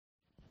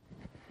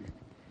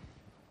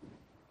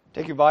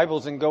Take your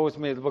Bibles and go with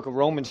me to the book of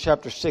Romans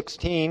chapter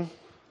 16.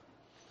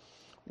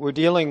 We're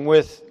dealing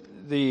with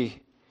the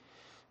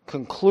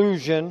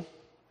conclusion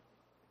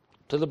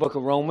to the book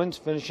of Romans,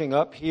 finishing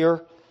up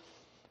here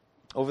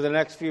over the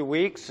next few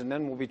weeks, and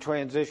then we'll be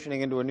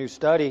transitioning into a new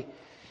study.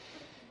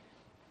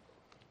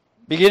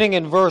 Beginning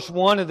in verse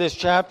 1 of this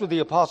chapter, the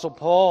Apostle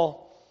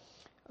Paul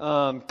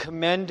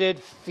commended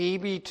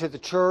Phoebe to the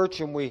church,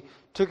 and we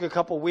took a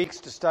couple weeks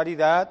to study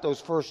that, those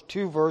first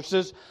two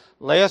verses.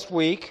 Last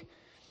week,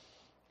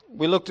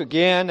 we looked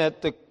again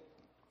at the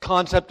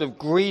concept of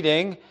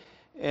greeting,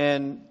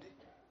 and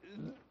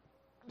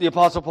the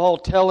Apostle Paul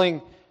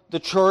telling the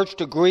church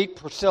to greet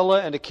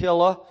Priscilla and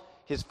Aquila,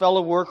 his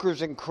fellow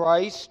workers in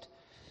Christ.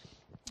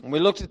 And we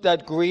looked at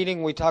that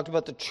greeting. We talked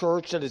about the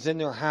church that is in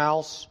their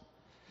house.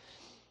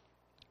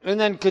 And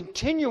then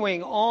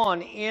continuing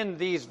on in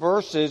these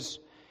verses,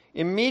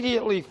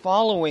 immediately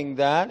following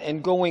that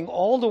and going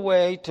all the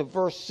way to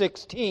verse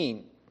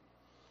 16,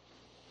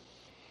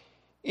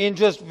 in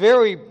just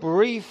very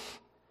brief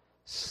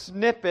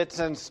snippets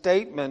and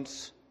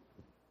statements,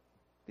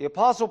 the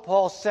Apostle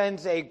Paul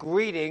sends a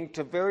greeting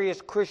to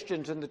various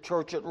Christians in the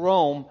church at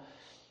Rome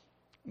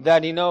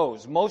that he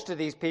knows. Most of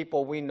these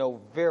people we know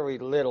very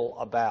little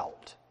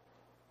about.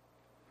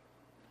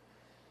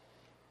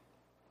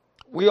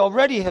 We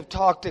already have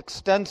talked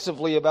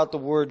extensively about the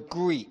word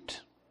greet.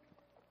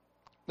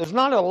 There's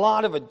not a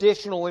lot of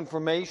additional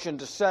information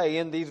to say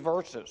in these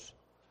verses.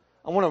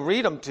 I want to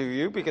read them to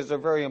you because they're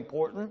very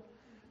important.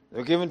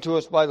 They're given to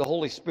us by the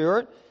Holy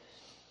Spirit.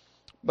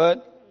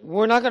 But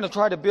we're not going to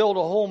try to build a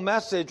whole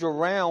message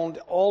around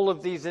all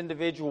of these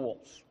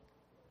individuals.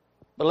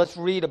 But let's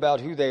read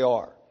about who they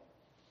are.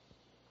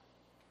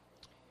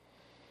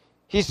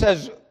 He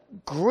says,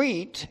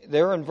 greet,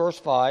 there in verse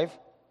 5,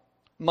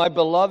 my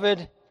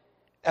beloved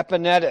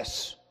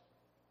Epaenetus.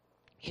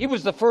 He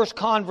was the first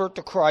convert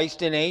to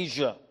Christ in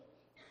Asia.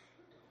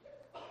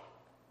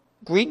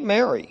 Greet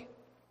Mary,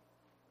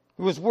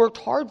 who has worked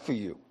hard for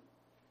you.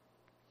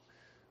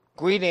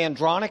 Greet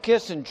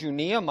Andronicus and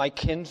Junia, my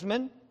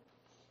kinsmen,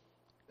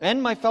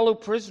 and my fellow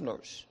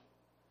prisoners.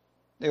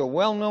 They are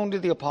well known to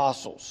the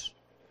apostles.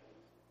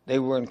 They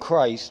were in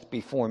Christ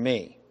before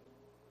me.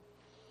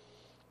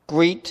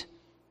 Greet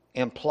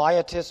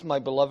Ampliatus, my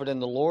beloved in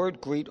the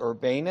Lord. Greet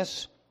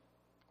Urbanus,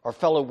 our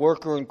fellow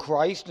worker in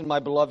Christ, and my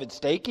beloved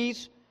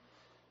Stachys.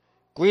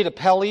 Greet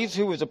Apelles,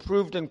 who is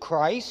approved in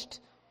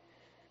Christ.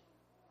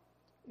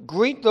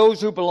 Greet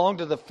those who belong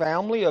to the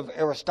family of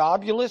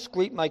Aristobulus.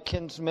 Greet my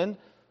kinsman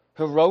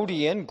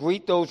Herodian.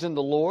 Greet those in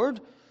the Lord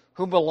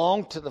who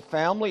belong to the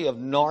family of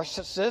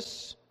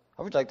Narcissus.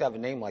 I would like to have a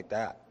name like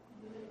that.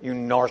 You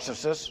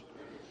Narcissus.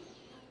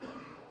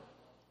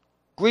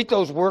 Greet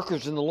those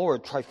workers in the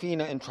Lord,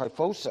 Tryphena and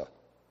Tryphosa.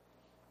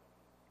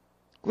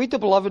 Greet the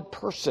beloved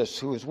Persis,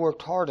 who has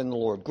worked hard in the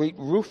Lord. Greet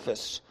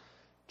Rufus,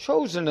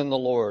 chosen in the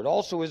Lord,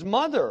 also his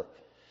mother,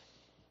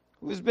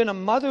 who has been a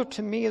mother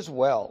to me as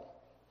well.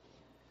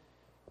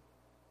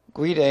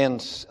 Greet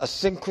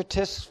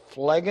Asyncritus,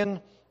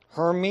 Phlegon,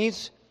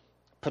 Hermes,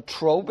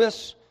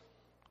 Patrobas,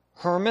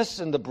 Hermas,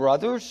 and the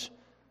brothers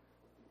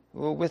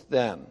who are with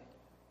them.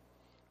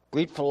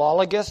 Greet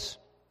Philologus,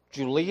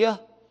 Julia,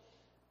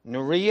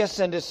 Nereus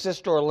and his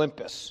sister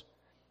Olympus,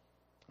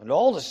 and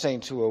all the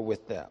saints who are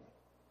with them.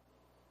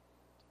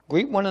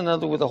 Greet one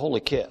another with a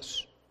holy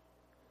kiss.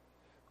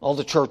 All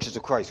the churches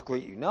of Christ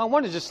greet you. Now, I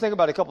want to just think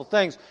about a couple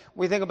things.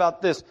 We think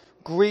about this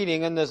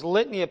greeting and this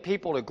litany of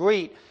people to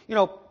greet. You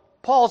know,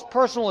 Paul's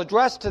personal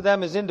address to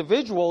them as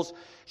individuals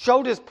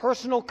showed his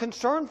personal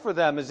concern for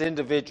them as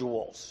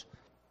individuals.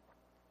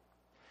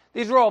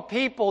 These were all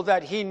people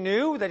that he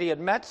knew, that he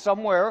had met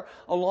somewhere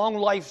along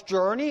life's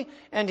journey,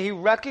 and he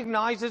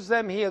recognizes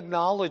them, he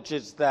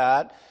acknowledges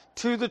that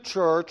to the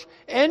church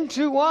and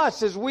to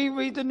us as we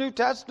read the New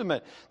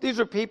Testament. These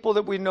are people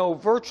that we know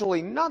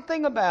virtually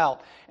nothing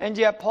about, and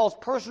yet Paul's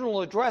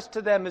personal address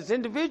to them as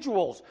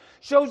individuals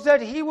shows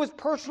that he was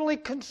personally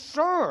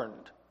concerned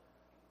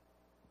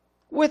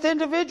with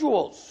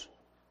individuals.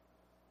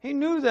 He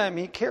knew them,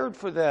 he cared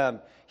for them,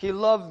 he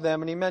loved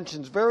them, and he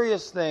mentions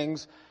various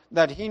things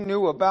that he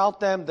knew about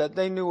them, that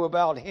they knew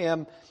about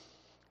him,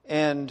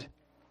 and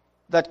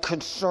that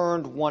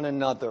concerned one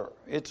another.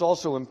 It's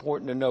also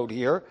important to note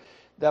here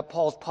that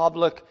Paul's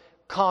public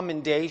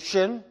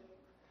commendation,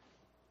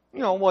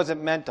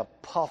 wasn't meant to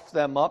puff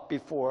them up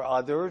before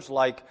others,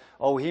 like,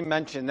 oh, he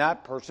mentioned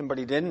that person, but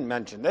he didn't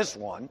mention this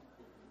one. It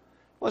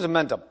wasn't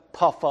meant to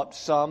puff up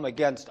some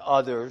against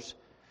others,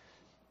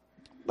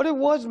 but it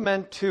was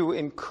meant to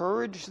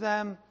encourage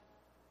them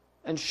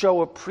and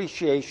show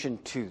appreciation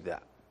to them,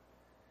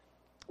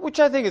 which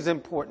I think is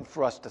important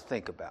for us to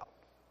think about.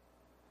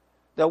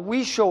 That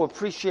we show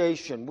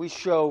appreciation, we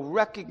show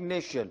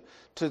recognition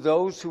to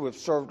those who have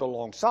served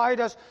alongside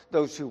us,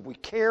 those who we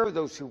care,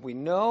 those who we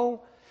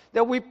know,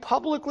 that we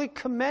publicly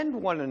commend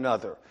one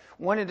another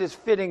when it is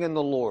fitting in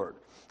the Lord.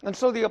 And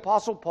so the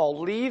Apostle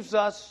Paul leaves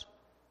us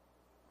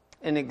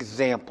an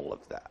example of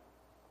that.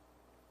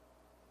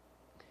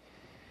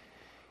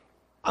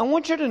 I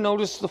want you to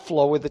notice the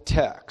flow of the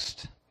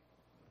text.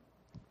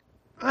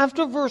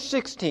 After verse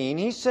 16,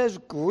 he says,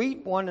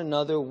 greet one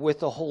another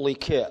with a holy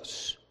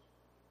kiss.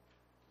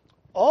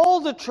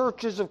 All the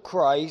churches of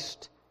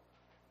Christ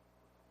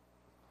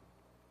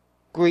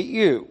greet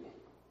you.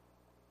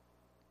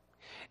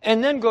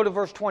 And then go to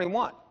verse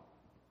 21.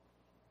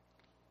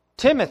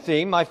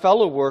 Timothy, my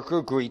fellow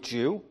worker, greets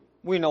you.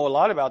 We know a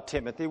lot about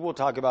Timothy. We'll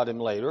talk about him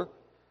later.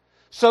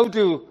 So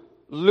do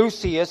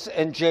Lucius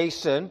and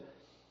Jason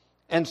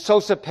and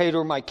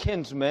Sosipater, my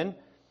kinsman.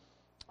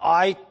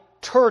 I,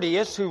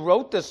 Tertius, who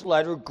wrote this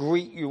letter,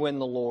 greet you in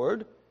the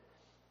Lord.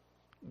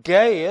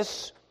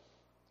 Gaius,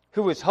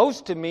 who is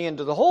host to me and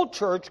to the whole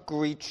church,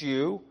 greets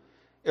you.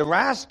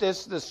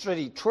 Erastus, the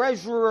city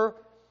treasurer,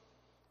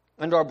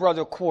 and our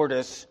brother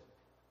Quartus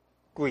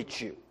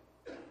greets you.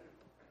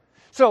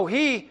 So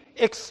he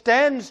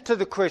extends to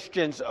the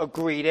Christians a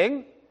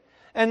greeting,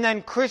 and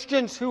then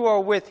Christians who are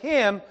with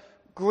him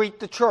greet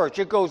the church.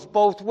 It goes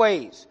both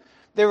ways.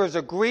 There is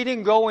a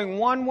greeting going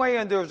one way,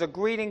 and there is a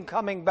greeting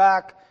coming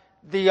back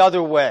the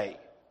other way.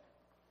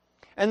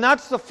 And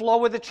that's the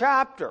flow of the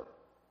chapter.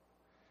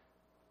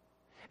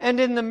 And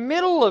in the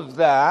middle of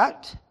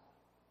that,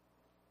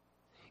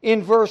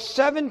 in verse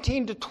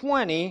 17 to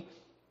 20,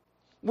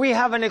 we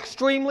have an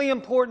extremely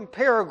important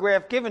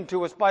paragraph given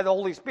to us by the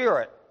Holy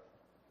Spirit.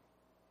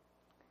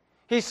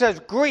 He says,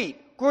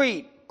 greet,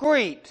 greet,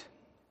 greet.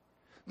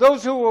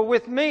 Those who are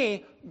with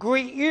me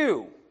greet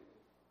you.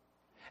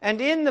 And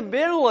in the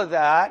middle of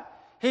that,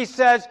 he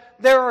says,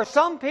 there are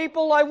some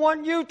people I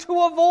want you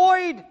to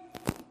avoid.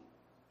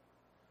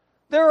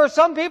 There are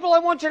some people I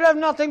want you to have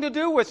nothing to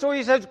do with. So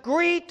he says,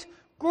 greet,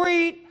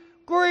 greet,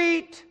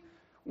 greet.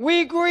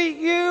 We greet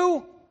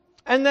you.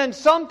 And then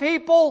some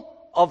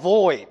people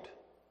avoid.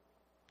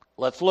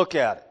 Let's look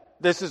at it.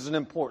 This is an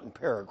important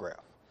paragraph.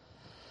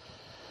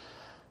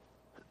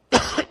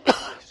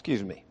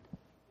 Excuse me.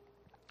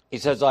 He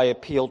says, I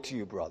appeal to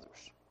you, brothers.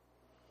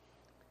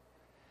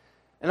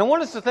 And I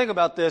want us to think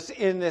about this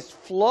in this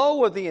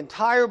flow of the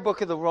entire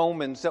book of the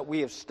Romans that we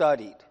have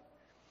studied.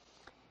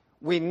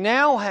 We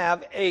now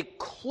have a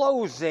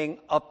closing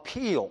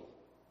appeal.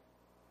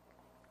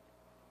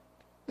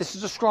 This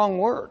is a strong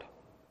word.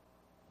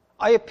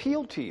 I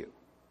appeal to you.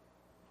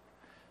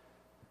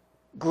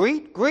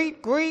 Greet,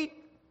 greet, greet.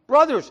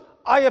 Brothers,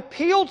 I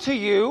appeal to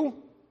you.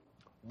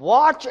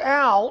 Watch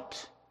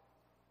out.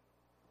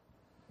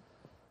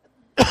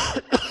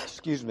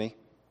 Excuse me.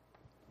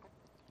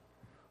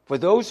 For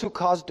those who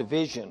cause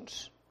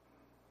divisions,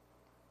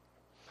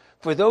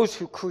 for those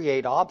who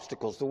create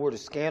obstacles, the word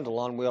is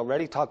scandalon. We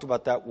already talked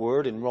about that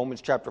word in Romans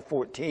chapter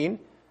 14.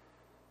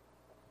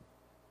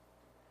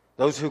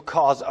 Those who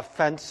cause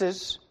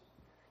offenses,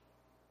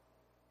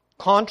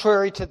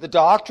 contrary to the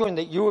doctrine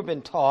that you have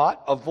been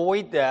taught,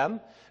 avoid them.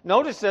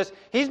 Notice this,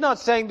 he's not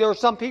saying there are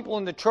some people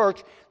in the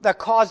church that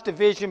cause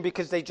division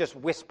because they just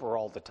whisper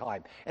all the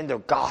time and they're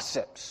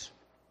gossips.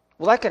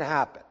 Well, that can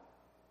happen.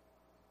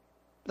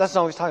 That's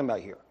not what he's talking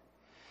about here.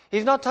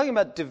 He's not talking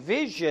about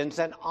divisions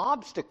and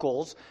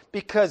obstacles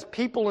because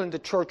people in the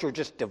church are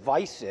just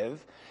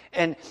divisive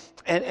and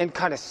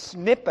kind of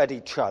snip at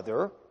each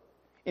other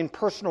in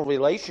personal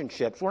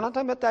relationships. We're not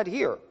talking about that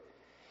here.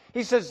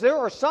 He says there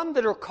are some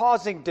that are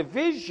causing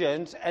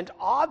divisions and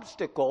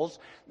obstacles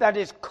that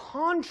is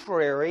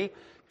contrary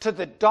to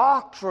the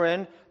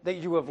doctrine that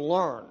you have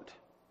learned.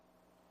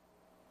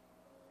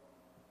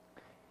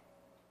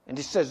 And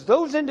he says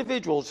those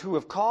individuals who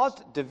have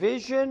caused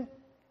division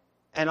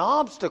and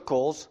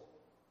obstacles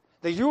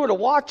that you were to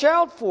watch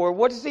out for,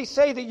 what does he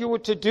say that you were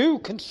to do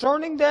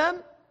concerning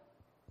them?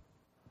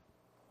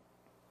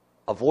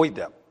 Avoid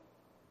them.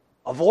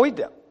 Avoid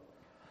them.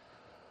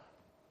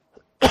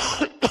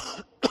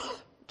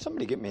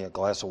 Somebody get me a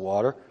glass of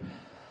water.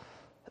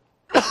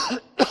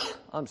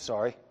 I'm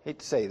sorry. Hate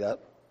to say that.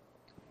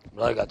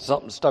 But I got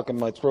something stuck in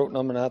my throat and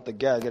I'm going to have to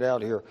gag it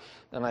out here.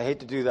 And I hate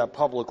to do that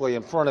publicly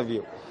in front of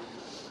you.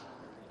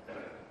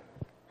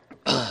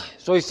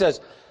 So he says,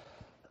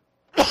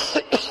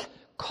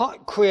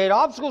 create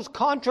obstacles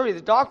contrary to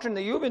the doctrine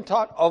that you've been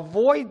taught,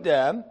 avoid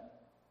them.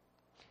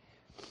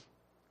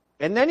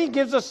 And then he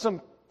gives us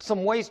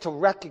some ways to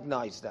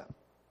recognize them.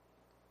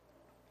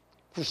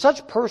 For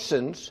such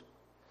persons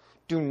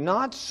do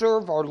not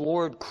serve our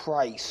Lord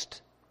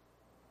Christ.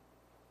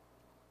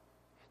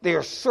 They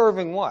are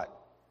serving what?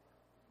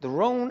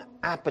 Their own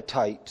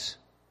appetites.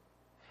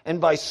 And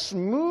by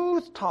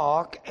smooth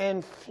talk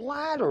and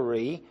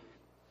flattery,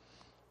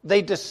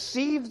 they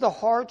deceive the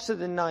hearts of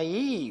the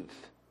naive.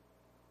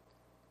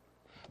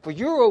 For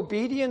your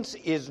obedience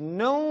is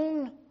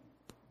known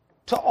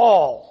to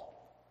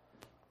all,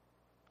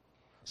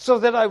 so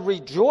that I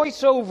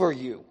rejoice over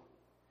you.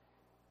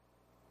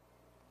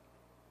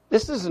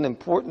 This is an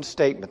important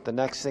statement, the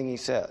next thing he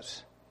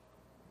says.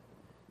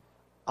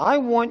 I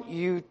want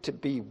you to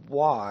be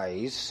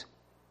wise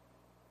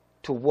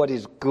to what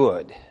is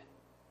good,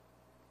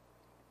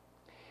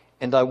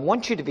 and I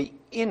want you to be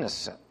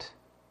innocent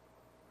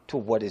to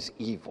what is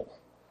evil.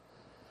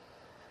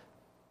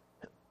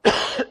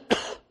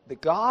 The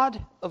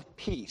God of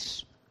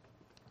peace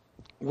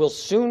will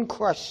soon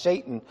crush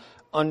Satan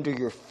under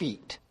your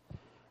feet.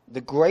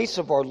 The grace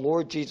of our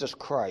Lord Jesus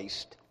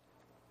Christ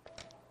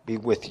be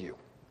with you.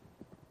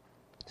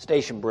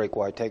 Station break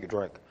while I take a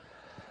drink.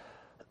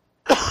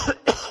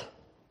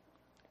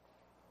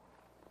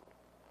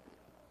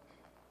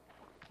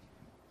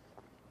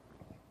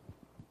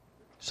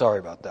 Sorry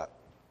about that.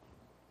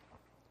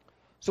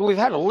 So we've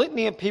had a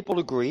litany of people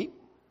to greet.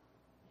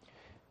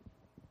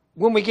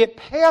 When we get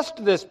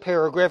past this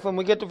paragraph, when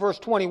we get to verse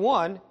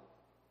 21,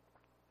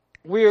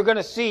 we are going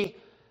to see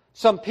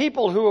some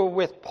people who are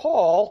with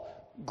Paul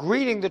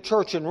greeting the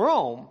church in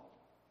Rome.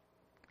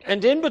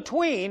 And in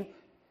between,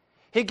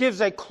 he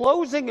gives a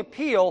closing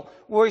appeal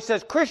where he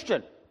says,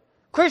 Christian,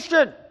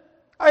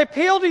 I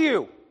appeal to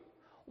you.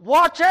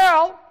 Watch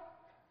out.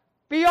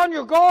 Be on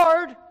your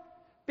guard.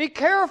 Be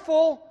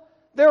careful.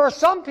 There are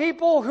some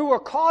people who are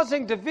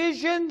causing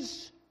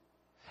divisions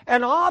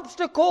and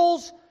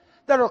obstacles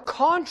that are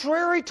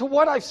contrary to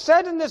what I've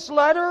said in this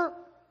letter.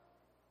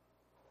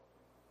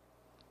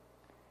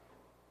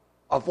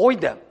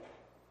 Avoid them.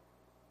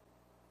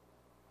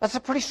 That's a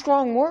pretty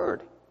strong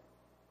word.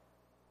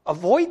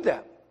 Avoid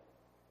them.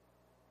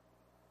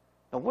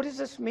 Now, what does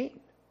this mean?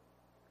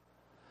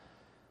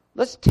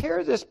 Let's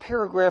tear this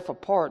paragraph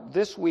apart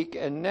this week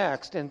and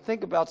next and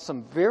think about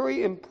some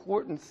very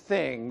important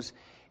things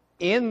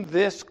in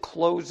this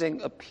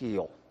closing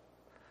appeal.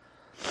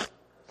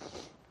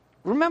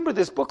 Remember,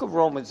 this book of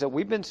Romans that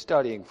we've been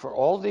studying for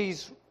all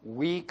these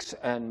weeks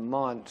and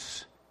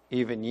months,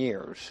 even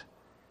years,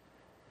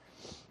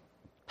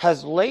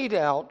 has laid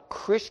out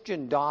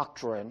Christian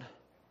doctrine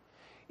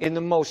in the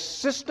most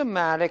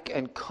systematic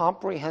and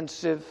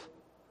comprehensive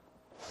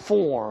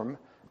form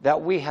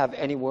that we have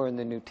anywhere in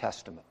the New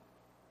Testament.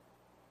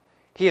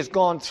 He has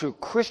gone through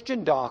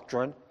Christian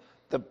doctrine,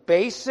 the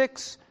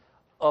basics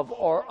of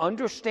our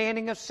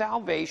understanding of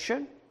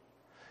salvation,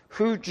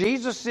 who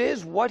Jesus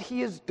is, what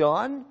he has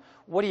done,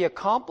 what he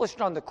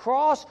accomplished on the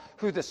cross,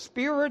 who the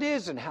Spirit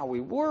is and how he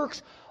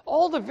works,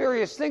 all the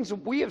various things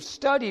that we have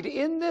studied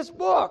in this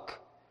book.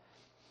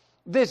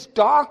 This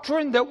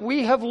doctrine that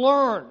we have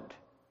learned.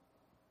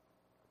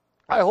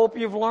 I hope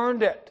you've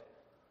learned it.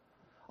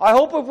 I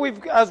hope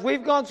as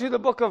we've gone through the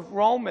book of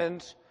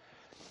Romans,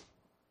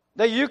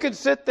 that you can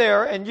sit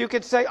there and you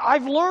can say,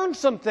 I've learned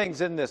some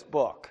things in this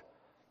book.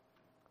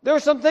 There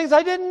are some things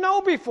I didn't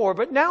know before,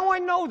 but now I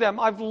know them.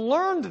 I've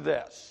learned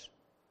this.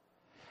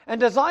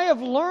 And as I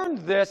have learned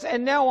this,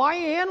 and now I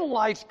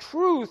analyze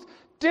truth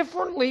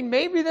differently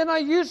maybe than I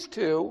used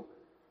to,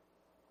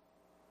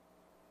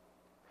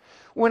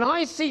 when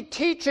I see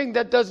teaching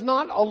that does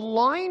not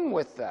align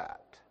with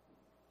that,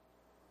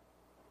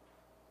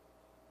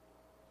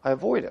 I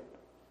avoid it.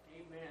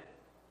 Amen.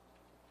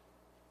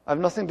 I have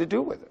nothing to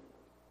do with it.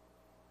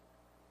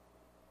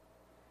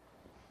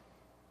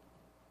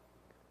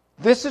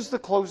 This is the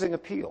closing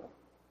appeal.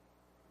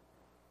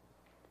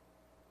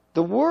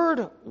 The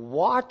word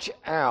watch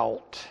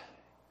out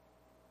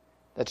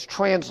that's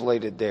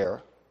translated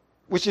there,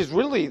 which is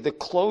really the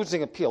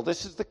closing appeal.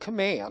 This is the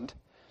command.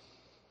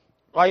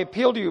 I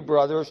appeal to you,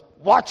 brothers,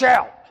 watch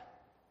out.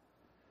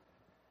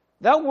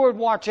 That word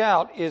watch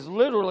out is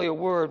literally a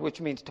word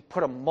which means to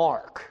put a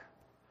mark.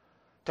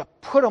 To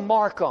put a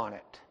mark on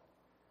it.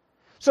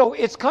 So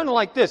it's kind of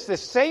like this.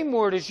 This same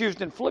word is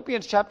used in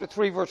Philippians chapter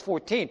 3, verse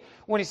 14,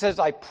 when he says,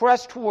 I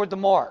press toward the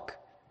mark.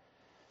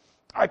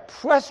 I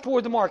press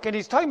toward the mark. And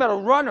he's talking about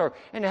a runner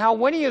and how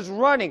when he is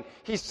running,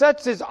 he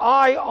sets his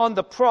eye on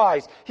the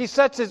prize. He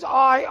sets his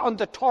eye on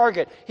the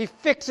target. He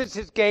fixes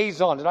his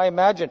gaze on it. I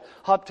imagine,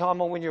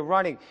 Hub-Tama, when you're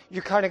running,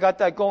 you kind of got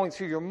that going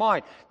through your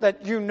mind,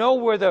 that you know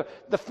where the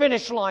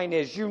finish line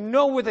is. You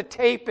know where the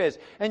tape is.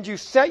 And you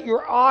set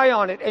your eye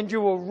on it and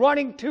you are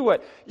running to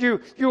it.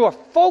 You are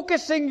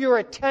focusing your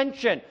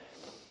attention.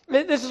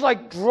 This is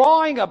like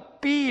drawing a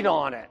bead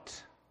on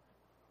it.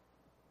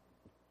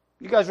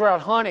 You guys were out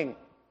hunting.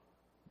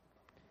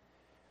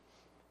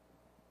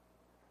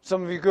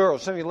 Some of you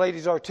girls, some of you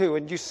ladies are too.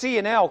 And you see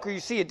an elk or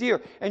you see a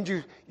deer and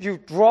you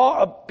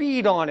draw a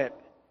bead on it.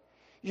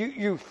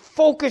 You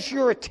focus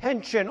your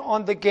attention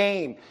on the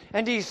game.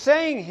 And he's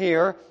saying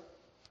here,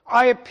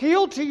 I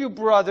appeal to you,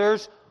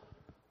 brothers,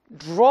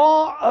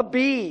 draw a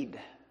bead.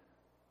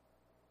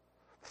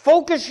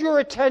 Focus your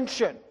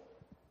attention.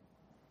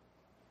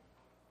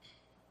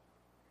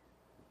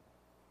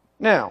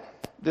 Now,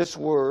 this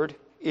word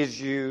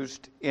is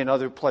used in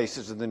other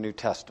places in the New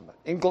Testament.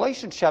 In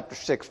Galatians chapter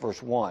 6,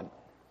 verse 1,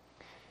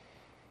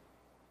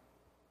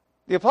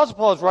 the Apostle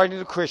Paul is writing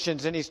to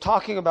Christians and he's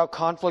talking about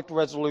conflict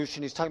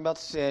resolution. He's talking about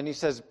sin. He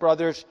says,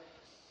 brothers,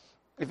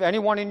 if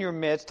anyone in your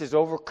midst is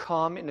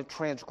overcome in a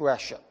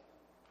transgression,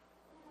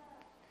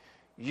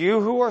 you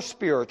who are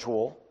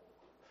spiritual,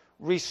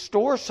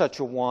 restore such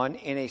a one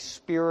in a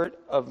spirit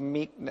of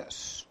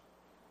meekness.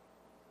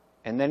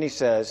 And then he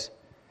says,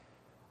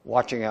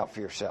 watching out for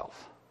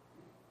yourself.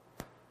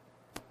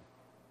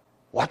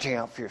 Watching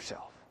out for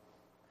yourself.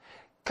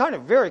 Kind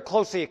of very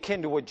closely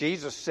akin to what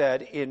Jesus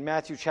said in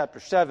Matthew chapter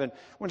 7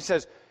 when he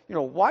says,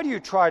 why do you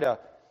try to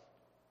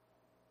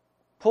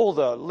pull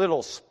the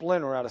little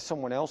splinter out of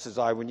someone else's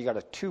eye when you got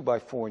a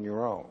 2x4 in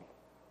your own?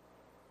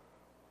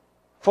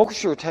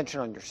 Focus your attention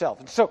on yourself.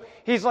 And so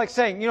he's like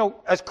saying,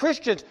 as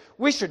Christians,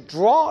 we should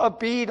draw a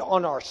bead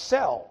on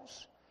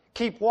ourselves.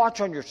 Keep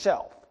watch on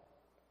yourself.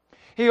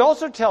 He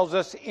also tells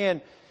us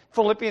in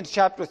Philippians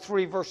chapter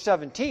 3, verse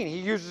 17, he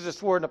uses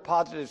this word in a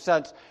positive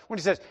sense when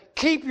he says,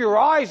 keep your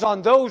eyes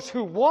on those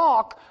who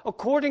walk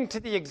according to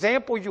the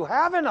example you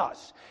have in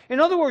us. In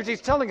other words,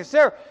 he's telling us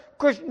there,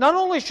 not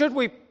only should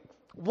we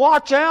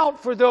watch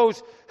out for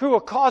those who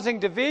are causing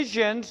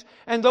divisions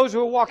and those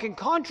who are walking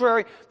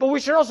contrary, but we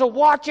should also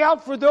watch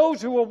out for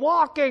those who are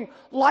walking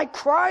like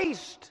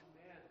Christ.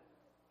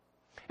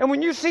 And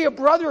when you see a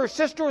brother or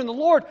sister in the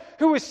Lord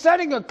who is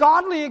setting a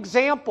godly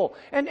example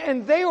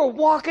and they are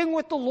walking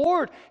with the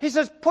Lord, he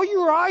says, put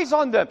your eyes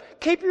on them.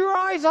 Keep your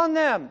eyes on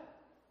them.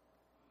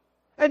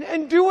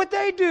 And do what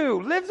they do.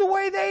 Live the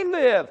way they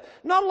live.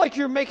 Not like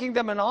you're making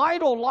them an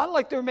idol, not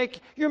like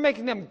you're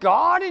making them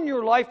God in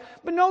your life,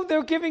 but no,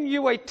 they're giving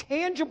you a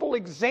tangible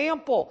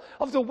example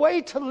of the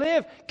way to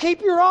live.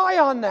 Keep your eye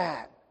on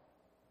that.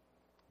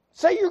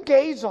 Set your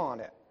gaze on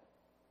it.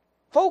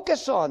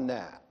 Focus on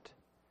that.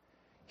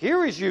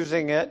 Here he's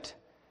using it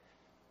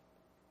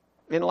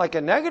in like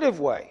a negative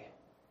way.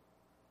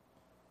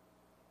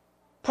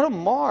 Put a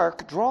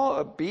mark, draw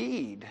a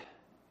bead.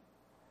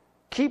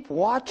 Keep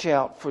watch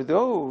out for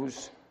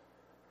those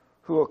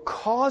who are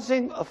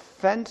causing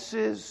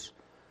offenses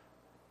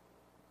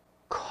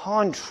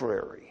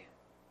contrary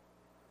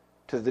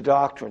to the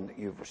doctrine that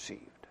you've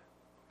received.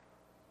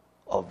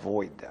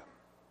 Avoid them.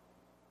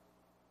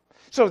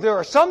 So there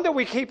are some that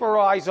we keep our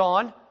eyes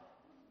on,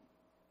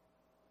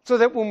 so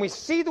that when we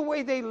see the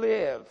way they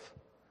live,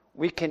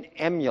 we can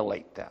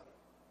emulate them.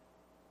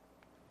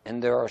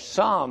 And there are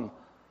some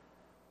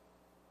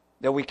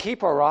that we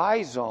keep our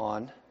eyes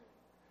on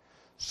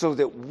so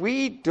that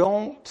we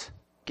don't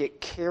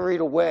get carried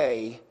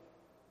away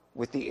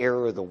with the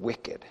error of the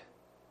wicked,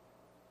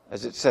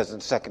 as it says in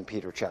 2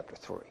 Peter chapter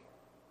 3.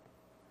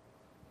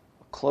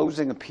 A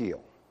closing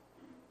appeal.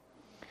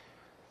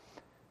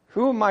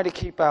 Who am I to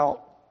keep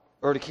out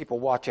or to keep a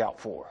watch out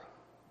for?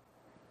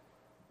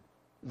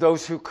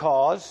 Those who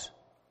cause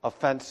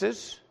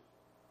offenses,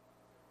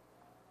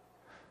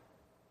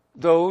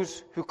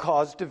 those who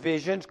cause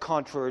divisions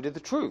contrary to the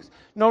truth.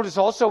 Notice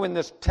also in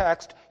this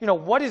text,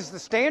 what is the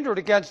standard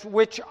against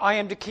which I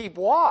am to keep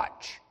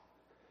watch?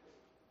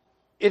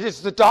 It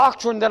is the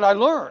doctrine that I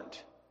learned,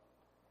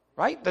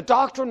 right? The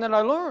doctrine that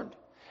I learned.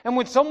 And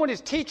when someone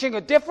is teaching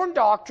a different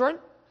doctrine,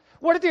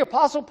 what did the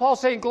Apostle Paul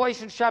say in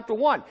Galatians chapter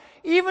 1?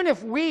 Even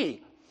if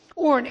we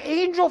or an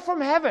angel from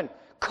heaven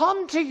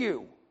come to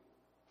you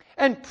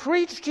and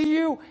preach to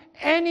you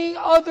any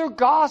other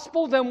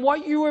gospel than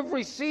what you have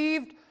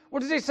received,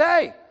 what does he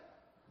say?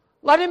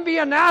 Let him be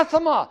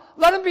anathema.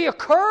 Let him be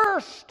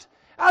accursed.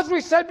 As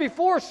we said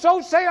before,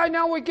 so say I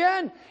now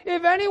again.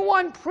 If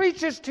anyone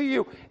preaches to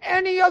you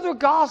any other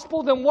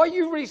gospel than what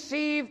you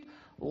received,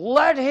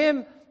 let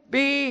him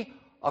be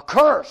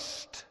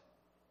accursed.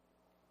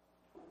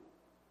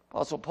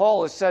 Apostle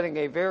Paul is setting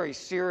a very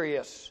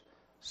serious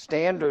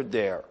standard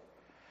there.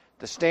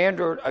 The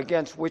standard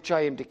against which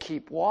I am to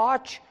keep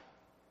watch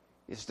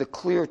is the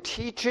clear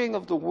teaching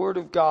of the Word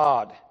of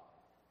God.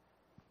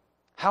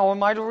 How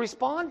am I to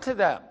respond to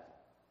them?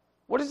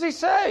 What does he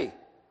say?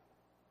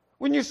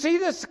 When you see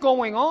this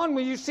going on,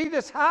 when you see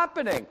this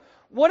happening,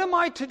 what am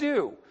I to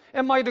do?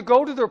 Am I to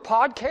go to their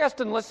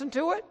podcast and listen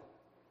to it?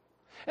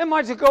 Am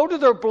I to go to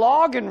their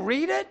blog and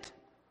read it?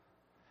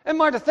 Am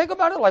I to think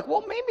about it like,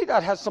 well, maybe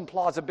that has some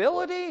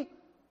plausibility?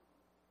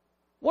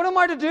 What am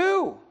I to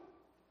do?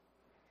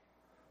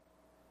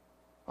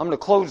 I'm to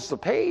close the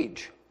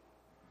page.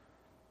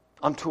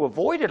 I'm to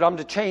avoid it. I'm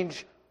to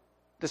change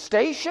the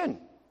station.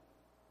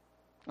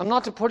 I'm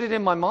not to put it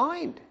in my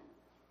mind.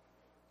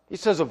 He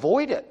says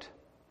avoid it.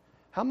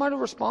 How am I to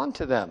respond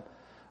to them?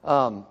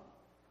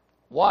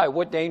 Why?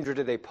 What danger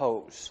do they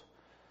pose?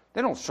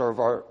 They don't serve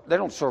our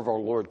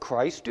Lord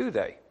Christ, do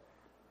they?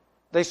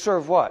 They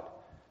serve what?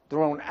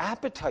 Their own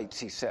appetites,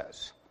 he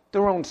says.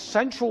 Their own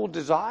sensual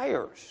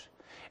desires.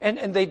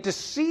 And they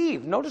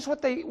deceive. Notice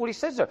what he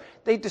says there.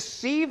 They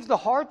deceive the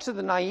hearts of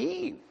the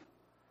naive.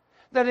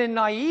 That in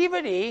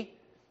naivety,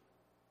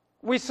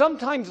 we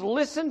sometimes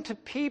listen to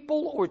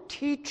people or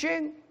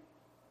teaching,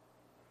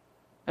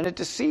 and it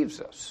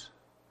deceives us.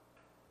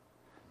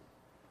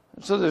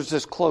 And so there's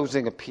this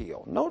closing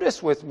appeal.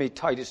 Notice with me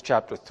Titus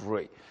chapter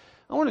 3.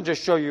 I want to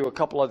just show you a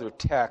couple other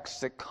texts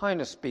that kind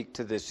of speak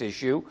to this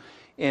issue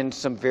in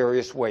some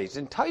various ways.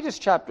 In Titus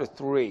chapter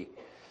 3,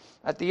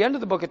 at the end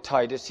of the book of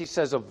Titus, he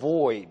says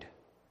avoid.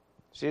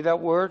 See that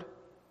word?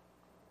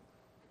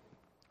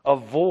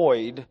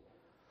 Avoid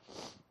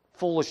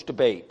foolish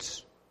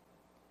debates,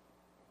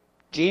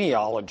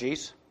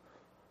 genealogies,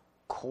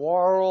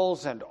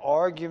 quarrels, and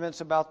arguments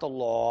about the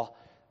law.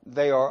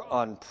 They are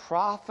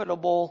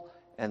unprofitable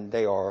and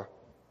they are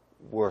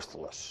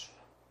worthless.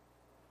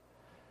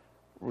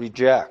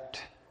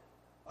 Reject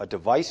a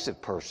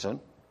divisive person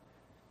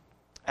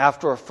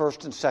after a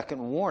first and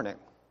second warning,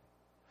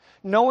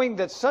 knowing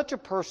that such a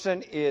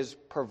person is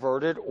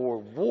perverted or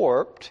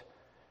warped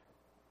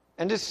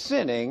and is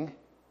sinning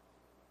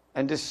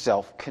and is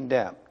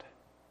self-condemned.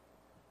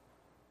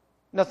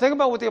 Now think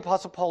about what the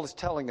Apostle Paul is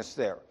telling us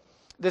there.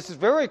 This is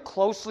very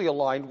closely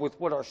aligned with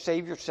what our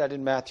Savior said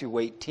in Matthew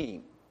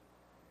 18.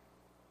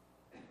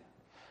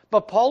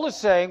 But Paul is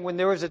saying when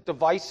there is a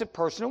divisive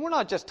person, and we're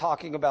not just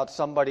talking about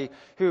somebody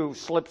who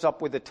slips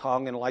up with the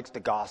tongue and likes to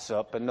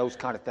gossip and those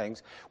kind of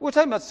things. We're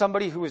talking about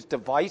somebody who is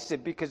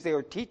divisive because they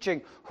are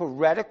teaching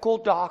heretical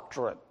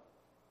doctrine.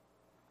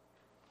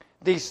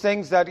 These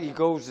things that he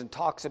goes and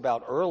talks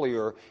about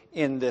earlier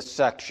in this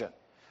section.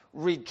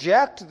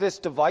 Reject this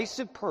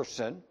divisive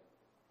person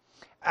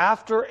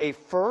after a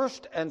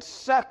first and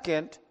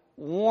second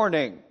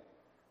warning.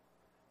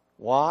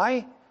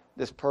 Why?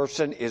 This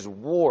person is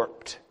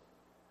warped,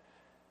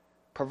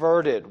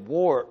 perverted,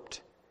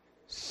 warped,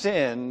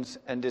 sins,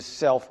 and is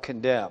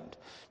self-condemned.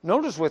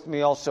 Notice with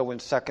me also in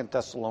 2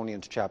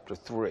 Thessalonians chapter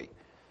 3.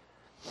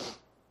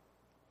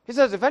 He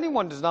says, if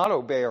anyone does not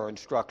obey our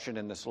instruction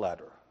in this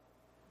letter,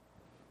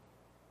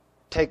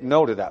 take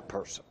note of that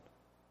person.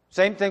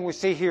 Same thing we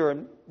see here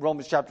in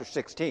Romans chapter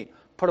 16.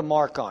 Put a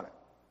mark on it.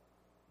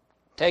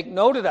 Take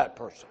note of that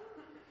person.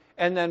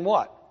 And then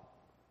what?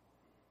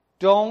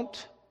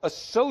 Don't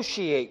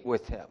associate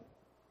with him.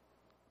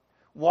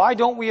 Why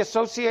don't we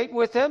associate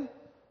with him?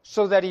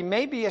 So that he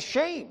may be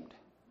ashamed.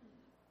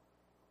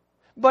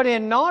 But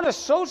in not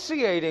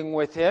associating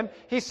with him,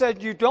 he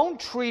said you don't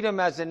treat him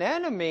as an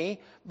enemy,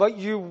 but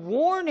you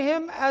warn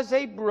him as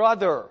a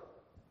brother.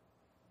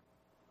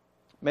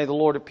 May the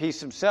Lord of peace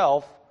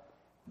himself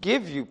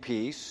give you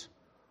peace,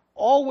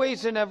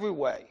 always in every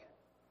way.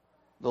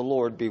 The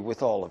Lord be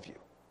with all of you.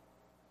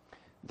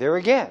 There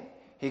again,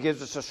 he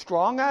gives us a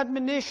strong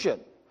admonition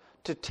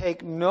to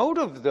take note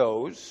of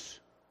those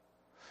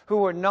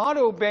who are not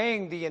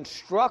obeying the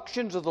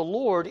instructions of the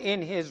Lord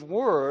in his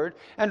word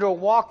and are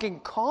walking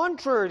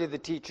contrary to the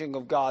teaching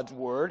of God's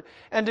word,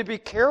 and to be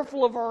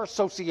careful of our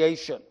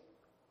association.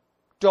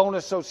 Don't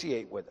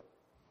associate with them.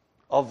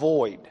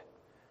 Avoid.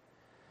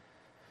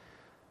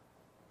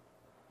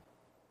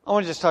 I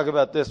want to just talk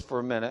about this for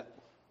a minute.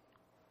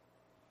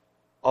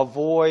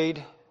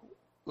 Avoid.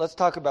 Let's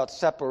talk about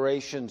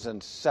separations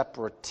and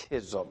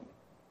separatism.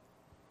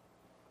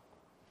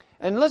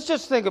 And let's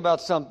just think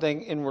about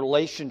something in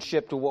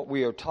relationship to what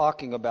we are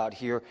talking about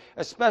here,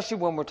 especially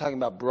when we're talking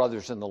about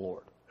brothers in the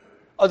Lord,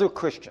 other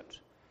Christians,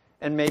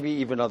 and maybe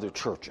even other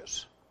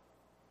churches.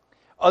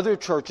 Other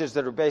churches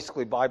that are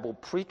basically Bible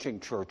preaching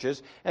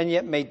churches and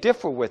yet may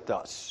differ with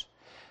us.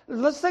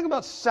 Let's think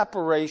about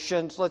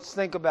separations. Let's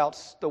think about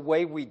the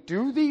way we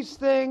do these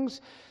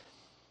things.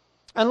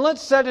 And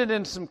let's set it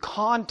in some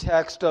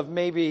context of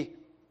maybe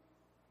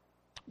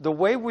the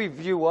way we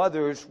view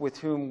others with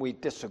whom we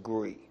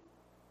disagree.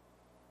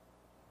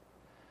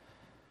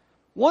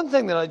 One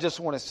thing that I just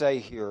want to say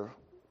here,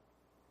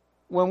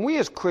 when we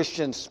as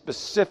Christians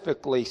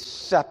specifically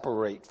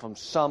separate from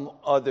some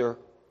other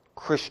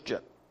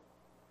Christian,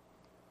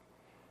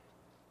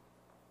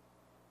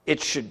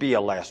 it should be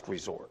a last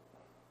resort.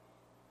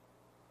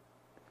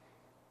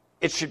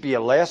 It should be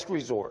a last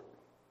resort.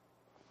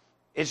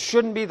 It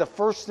shouldn't be the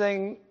first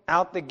thing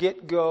out the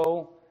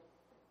get-go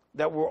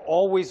that we're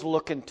always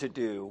looking to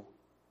do,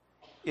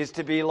 is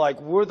to be like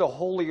we're the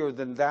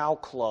holier-than-thou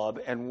club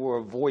and we're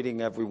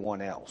avoiding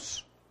everyone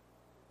else.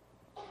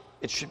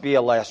 It should be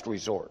a last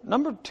resort.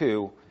 Number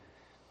two,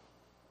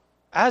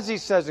 as he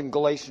says in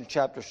Galatians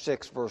chapter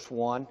 6, verse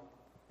 1,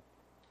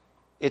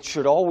 it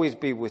should always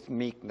be with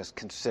meekness,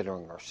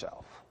 considering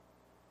ourselves.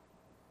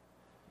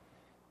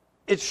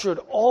 It should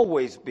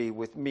always be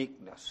with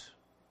meekness,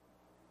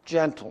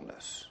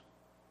 gentleness,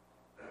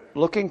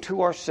 looking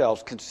to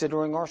ourselves,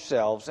 considering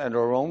ourselves and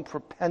our own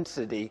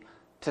propensity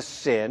to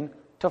sin,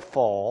 to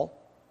fall,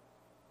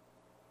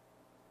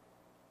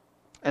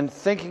 and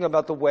thinking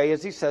about the way,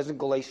 as he says in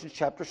Galatians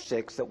chapter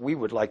 6, that we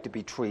would like to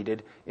be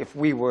treated if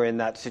we were in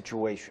that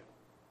situation.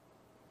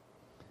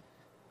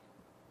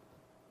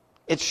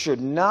 It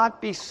should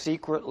not be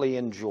secretly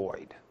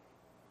enjoyed.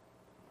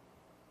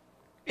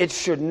 It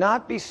should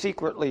not be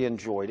secretly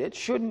enjoyed. It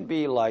shouldn't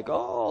be like,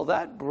 oh,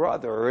 that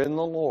brother in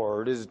the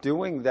Lord is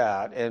doing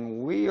that, and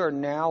we are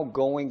now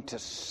going to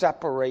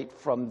separate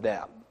from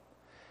them.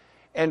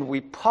 And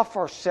we puff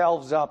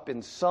ourselves up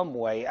in some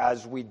way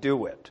as we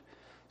do it.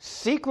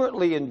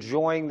 Secretly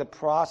enjoying the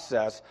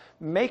process,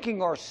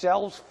 making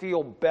ourselves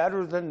feel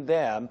better than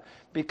them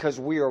because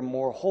we are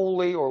more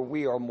holy or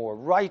we are more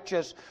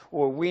righteous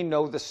or we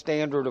know the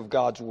standard of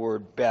God's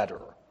word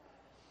better.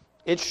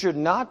 It should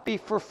not be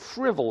for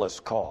frivolous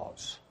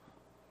cause.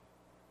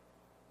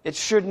 It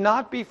should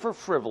not be for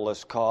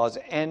frivolous cause,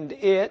 and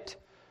it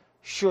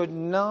should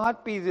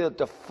not be the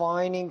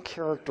defining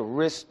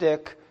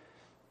characteristic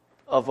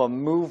of a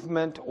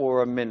movement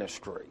or a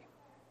ministry.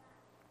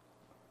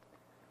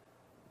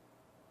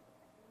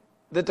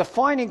 The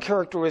defining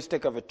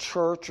characteristic of a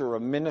church or a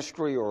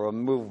ministry or a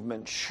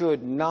movement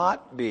should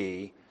not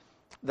be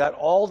that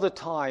all the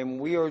time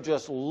we are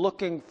just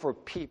looking for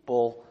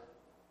people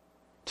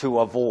to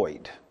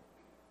avoid,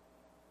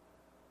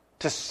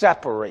 to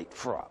separate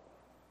from.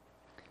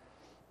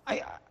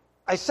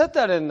 I set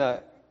that in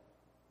the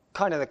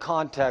kind of the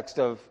context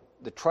of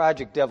the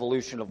tragic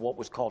devolution of what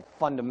was called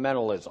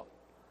fundamentalism.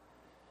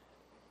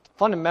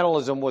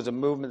 Fundamentalism was a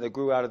movement that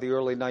grew out of the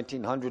early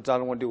 1900s. I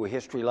don't want to do a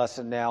history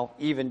lesson now.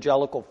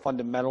 Evangelical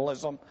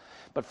fundamentalism.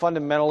 But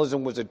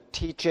fundamentalism was a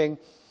teaching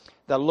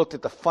that looked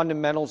at the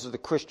fundamentals of the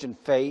Christian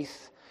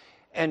faith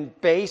and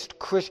based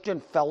Christian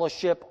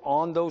fellowship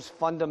on those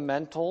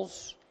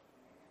fundamentals.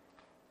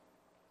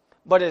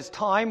 But as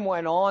time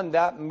went on,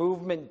 that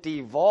movement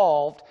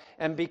devolved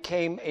and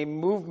became a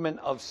movement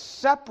of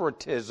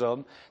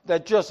separatism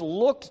that just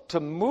looked to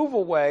move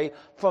away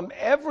from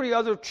every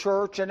other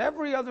church and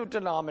every other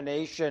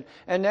denomination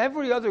and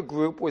every other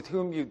group with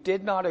whom you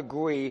did not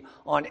agree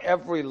on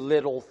every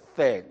little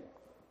thing.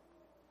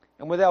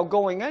 And without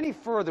going any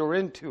further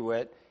into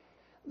it,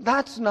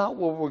 that's not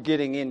what we're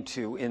getting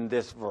into in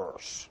this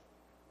verse.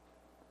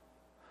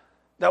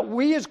 That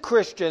we as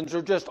Christians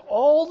are just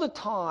all the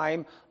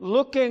time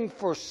looking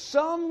for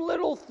some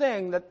little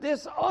thing that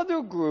this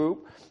other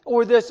group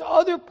or this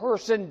other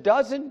person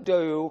doesn't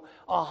do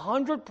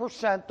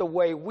 100% the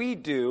way we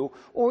do,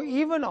 or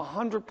even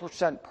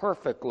 100%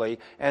 perfectly,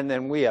 and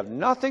then we have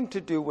nothing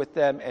to do with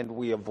them and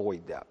we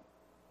avoid them.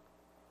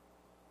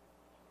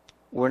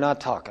 We're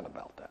not talking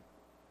about that.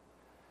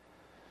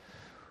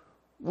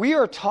 We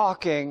are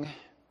talking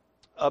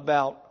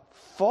about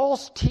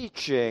false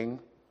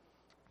teaching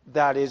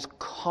that is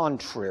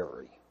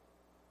contrary.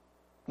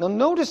 Now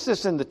notice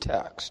this in the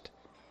text.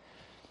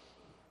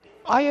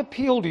 I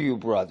appeal to you,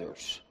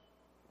 brothers.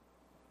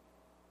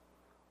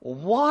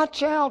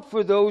 Watch out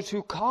for those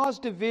who cause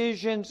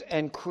divisions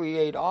and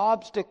create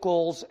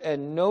obstacles,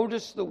 and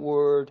notice the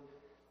word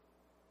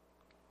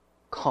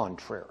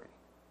contrary.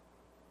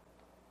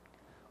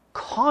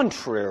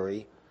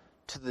 Contrary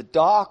to the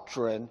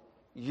doctrine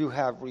you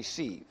have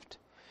received.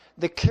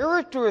 The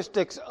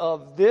characteristics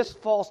of this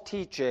false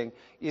teaching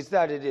is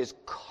that it is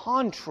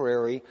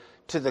contrary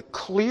to the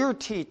clear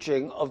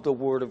teaching of the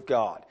Word of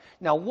God.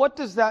 Now, what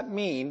does that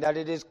mean, that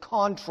it is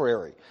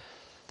contrary?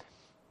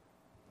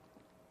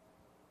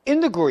 In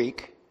the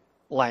Greek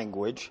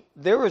language,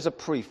 there is a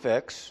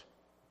prefix,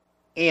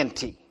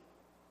 anti,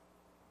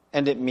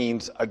 and it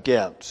means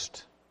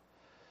against.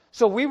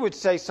 So we would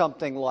say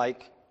something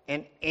like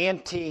an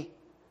anti-Christ.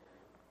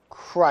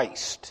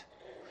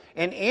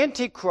 An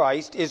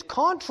antichrist is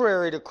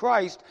contrary to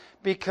Christ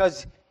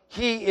because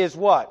he is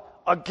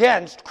what?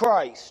 Against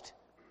Christ.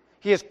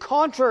 He is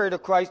contrary to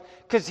Christ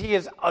because he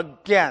is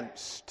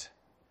against.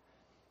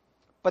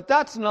 But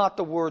that's not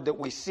the word that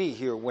we see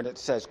here when it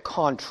says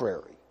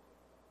contrary.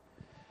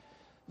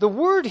 The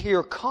word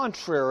here,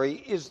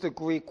 contrary, is the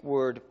Greek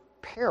word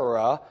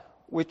para,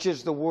 which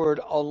is the word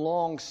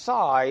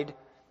alongside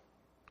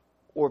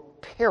or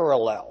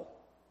parallel.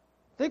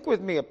 Think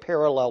with me of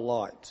parallel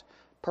lines.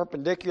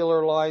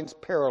 Perpendicular lines,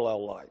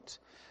 parallel lines.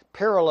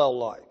 Parallel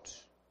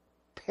lines.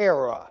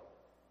 Para.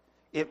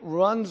 It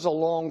runs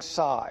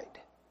alongside.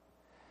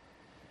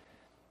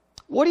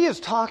 What he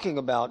is talking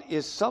about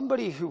is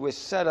somebody who has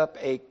set up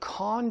a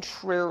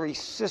contrary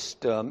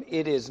system.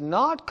 It is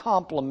not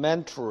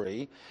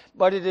complementary,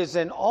 but it is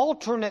an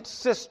alternate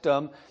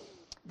system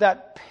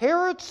that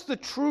parrots the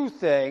true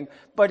thing,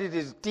 but it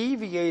is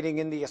deviating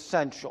in the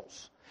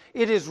essentials.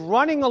 It is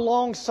running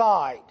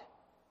alongside.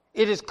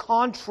 It is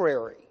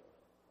contrary.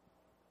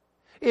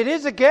 It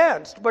is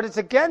against, but it's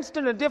against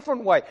in a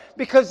different way,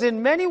 because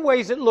in many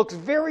ways it looks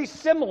very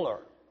similar.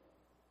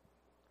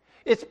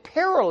 It's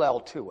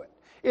parallel to it.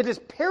 It is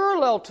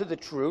parallel to the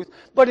truth,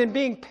 but in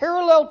being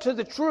parallel to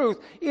the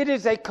truth, it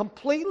is a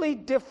completely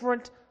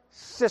different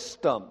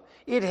system.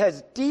 It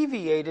has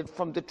deviated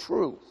from the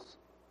truth.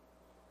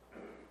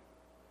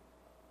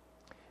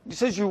 He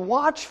says you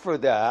watch for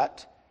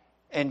that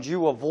and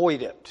you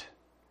avoid it.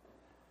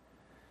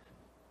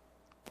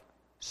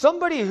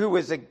 Somebody who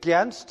is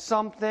against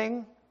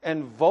something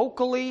and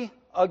vocally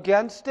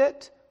against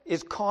it,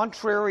 is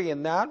contrary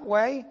in that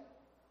way,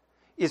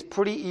 is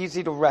pretty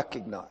easy to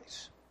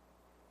recognize.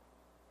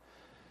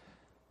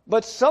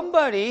 But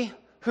somebody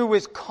who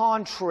is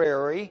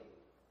contrary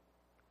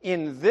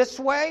in this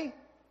way,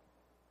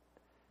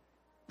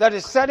 that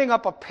is setting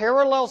up a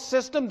parallel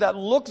system that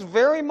looks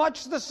very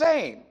much the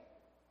same,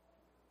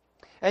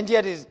 and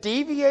yet is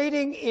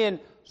deviating in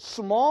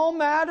small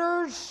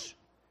matters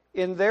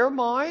in their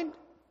mind,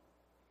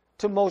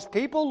 to most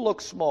people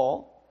look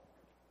small,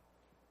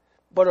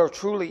 but are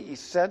truly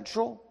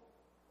essential,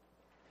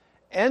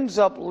 ends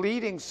up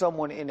leading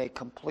someone in a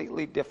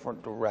completely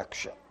different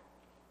direction.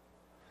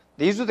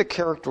 These are the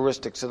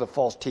characteristics of the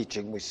false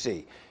teaching we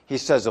see. He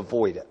says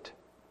avoid it.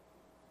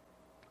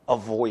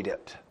 Avoid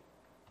it.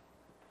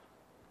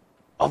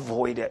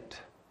 Avoid it.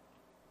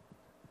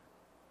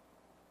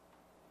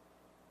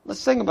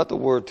 Let's think about the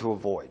word to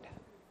avoid.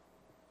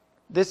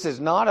 This is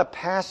not a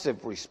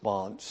passive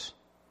response.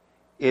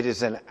 It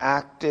is an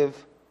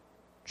active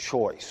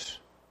choice.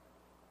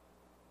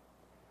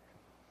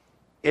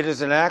 It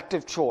is an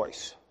active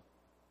choice.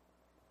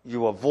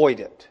 You avoid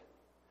it.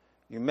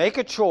 You make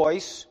a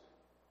choice,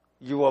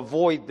 you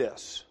avoid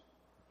this.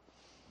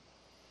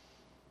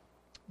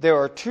 There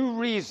are two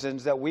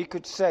reasons that we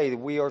could say that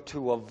we are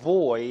to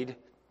avoid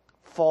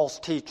false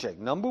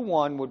teaching. Number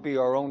one would be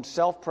our own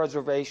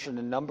self-preservation,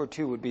 and number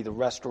two would be the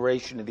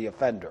restoration of the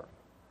offender.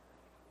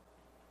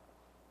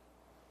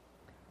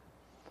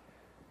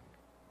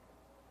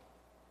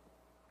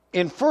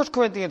 In 1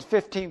 Corinthians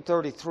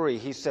 15:33,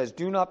 he says,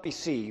 "Do not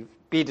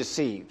be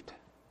deceived.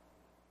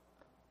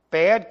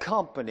 Bad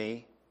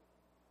company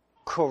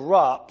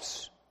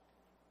corrupts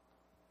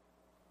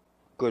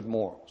good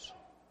morals."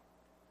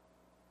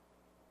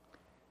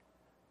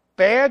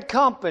 Bad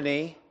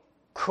company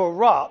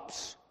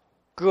corrupts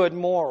good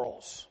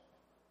morals.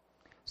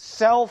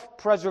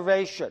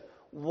 Self-preservation.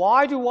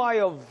 Why do I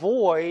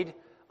avoid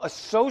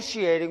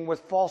associating with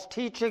false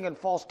teaching and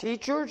false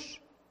teachers?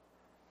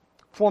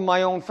 For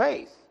my own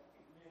faith.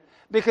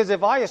 Because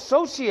if I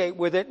associate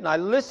with it and I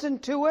listen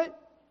to it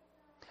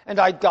and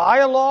I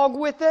dialogue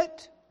with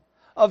it,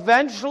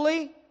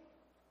 eventually,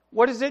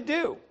 what does it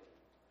do?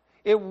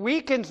 It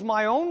weakens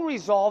my own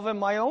resolve and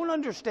my own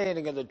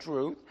understanding of the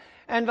truth,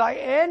 and I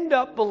end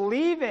up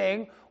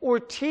believing or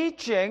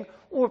teaching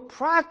or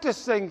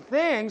practicing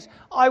things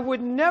I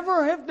would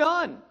never have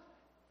done.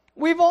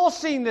 We've all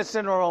seen this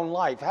in our own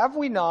life, have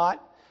we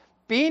not?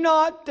 Be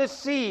not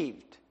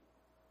deceived.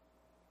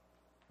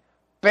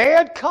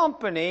 Bad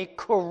company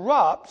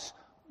corrupts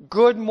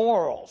good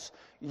morals.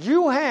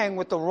 You hang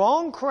with the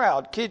wrong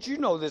crowd. Kids, you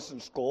know this in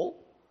school.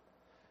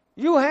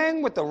 You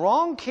hang with the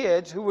wrong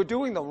kids who are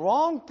doing the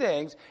wrong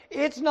things.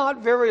 It's not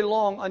very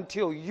long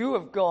until you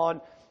have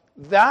gone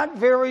that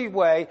very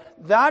way,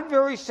 that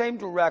very same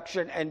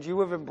direction, and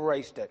you have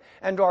embraced it.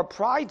 And our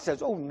pride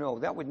says, oh no,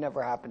 that would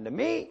never happen to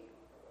me.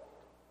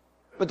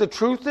 But the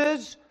truth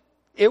is,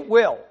 it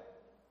will.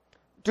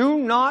 Do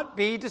not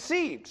be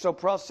deceived. So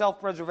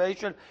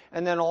self-preservation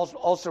and then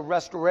also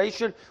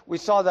restoration. We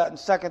saw that in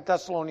 2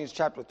 Thessalonians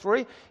chapter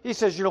 3. He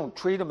says you don't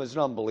treat him as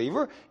an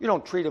unbeliever. You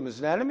don't treat him as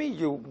an enemy.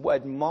 You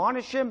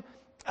admonish him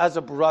as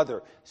a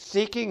brother,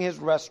 seeking his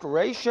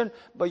restoration,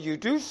 but you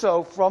do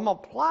so from a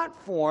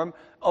platform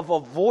of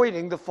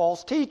avoiding the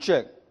false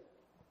teaching.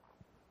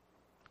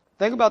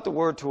 Think about the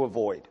word to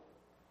avoid.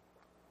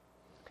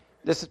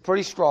 This is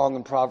pretty strong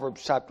in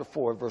Proverbs chapter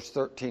 4, verse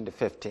 13 to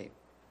 15.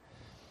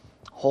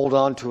 Hold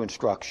on to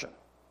instruction.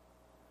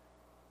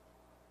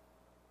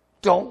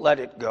 Don't let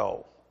it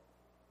go.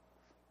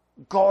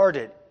 Guard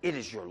it. It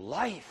is your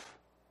life.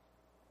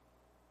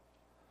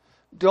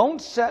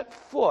 Don't set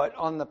foot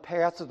on the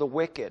path of the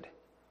wicked.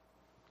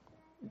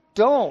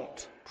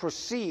 Don't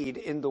proceed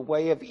in the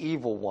way of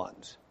evil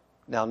ones.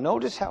 Now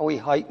notice how he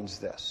heightens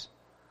this.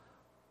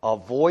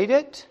 Avoid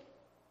it.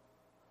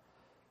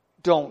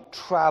 Don't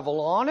travel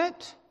on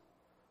it.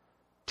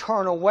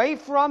 Turn away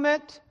from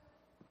it.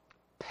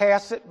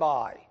 Pass it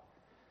by.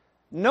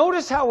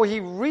 Notice how he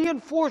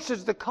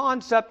reinforces the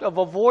concept of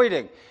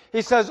avoiding.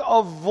 He says,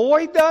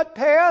 avoid that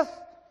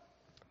path.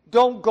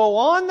 Don't go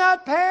on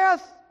that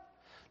path.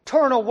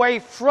 Turn away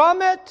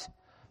from it.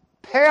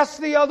 Pass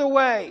the other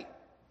way.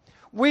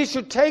 We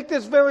should take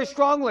this very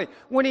strongly.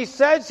 When he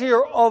says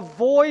here,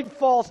 avoid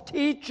false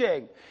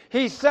teaching,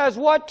 he says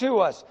what to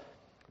us?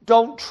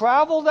 Don't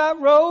travel that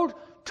road.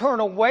 Turn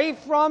away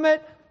from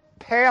it.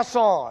 Pass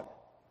on.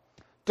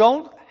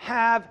 Don't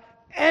have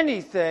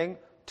anything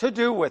to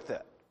do with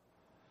it.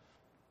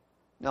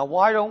 Now,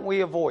 why don't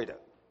we avoid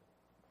it?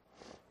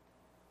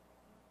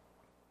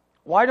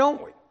 Why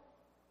don't we?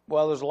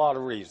 Well, there's a lot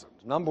of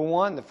reasons. Number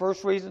one, the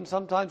first reason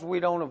sometimes we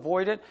don't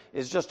avoid it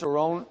is just our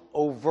own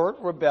overt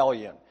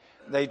rebellion.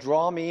 They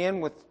draw me in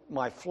with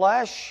my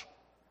flesh,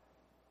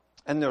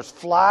 and there's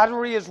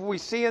flattery as we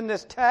see in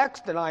this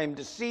text, and I am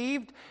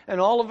deceived, and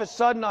all of a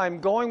sudden I'm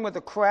going with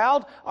a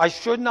crowd I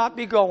should not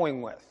be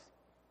going with.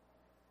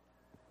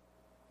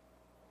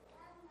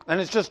 And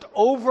it's just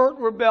overt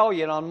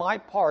rebellion on my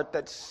part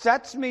that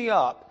sets me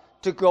up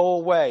to go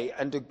away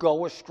and to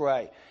go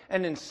astray.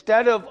 And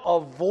instead of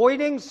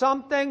avoiding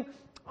something,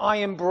 I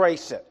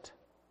embrace it.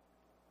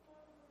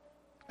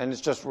 And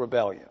it's just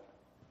rebellion.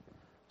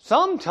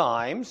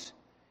 Sometimes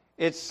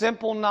it's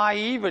simple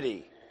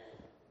naivety.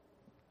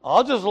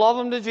 I'll just love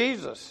them to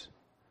Jesus.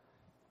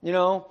 You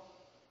know,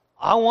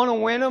 I want to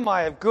win them.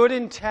 I have good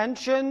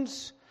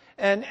intentions.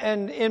 And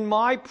in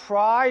my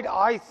pride,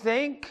 I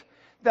think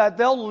that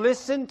they'll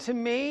listen to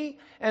me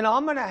and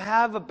I'm going to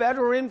have a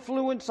better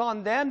influence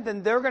on them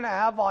than they're going to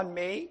have on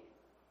me.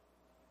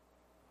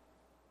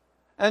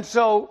 And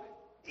so,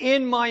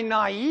 in my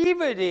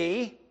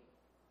naivety,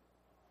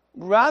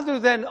 rather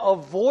than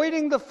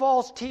avoiding the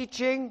false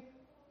teaching,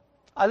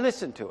 I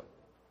listen to it.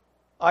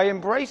 I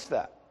embrace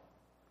that.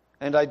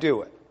 And I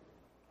do it.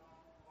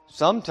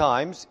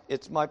 Sometimes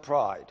it's my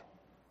pride.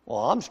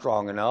 Well, I'm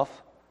strong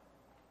enough.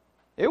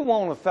 It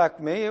won't affect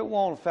me. It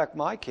won't affect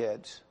my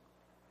kids.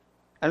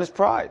 And it's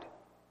pride.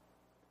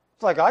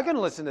 It's like, I can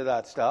listen to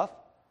that stuff.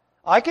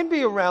 I can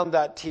be around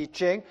that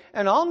teaching,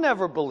 and I'll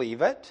never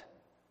believe it.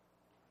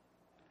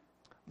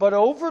 But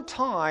over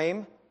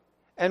time,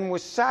 and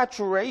with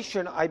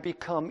saturation, I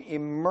become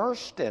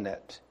immersed in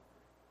it.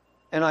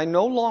 And I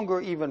no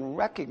longer even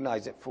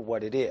recognize it for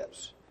what it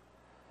is.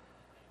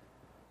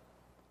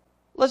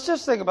 Let's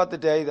just think about the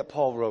day that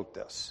Paul wrote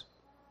this.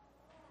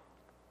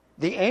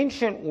 The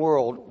ancient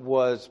world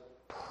was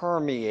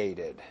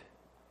permeated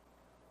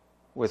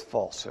with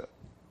falsehood,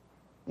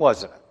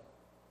 wasn't it?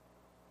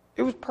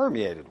 It was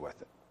permeated with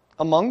it.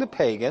 Among the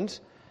pagans,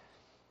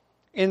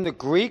 in the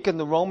Greek and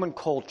the Roman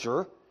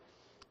culture,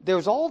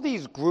 there's all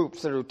these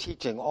groups that are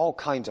teaching all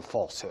kinds of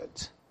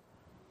falsehoods.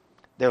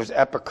 There's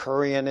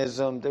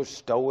Epicureanism, there's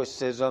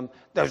Stoicism,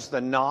 there's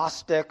the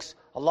Gnostics.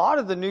 A lot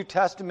of the New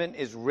Testament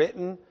is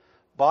written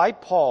by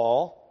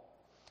Paul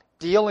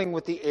dealing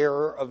with the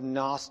error of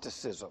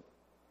Gnosticism,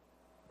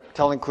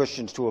 telling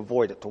Christians to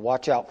avoid it, to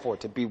watch out for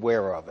it, to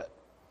beware of it.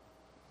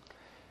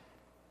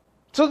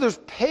 So there's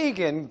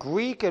pagan,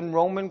 Greek, and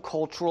Roman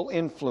cultural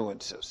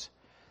influences.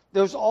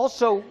 There's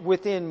also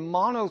within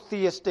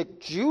monotheistic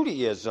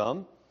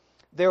Judaism,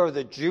 there are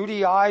the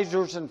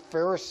Judaizers and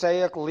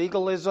Pharisaic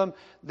legalism.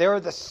 There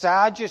are the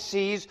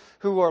Sadducees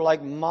who are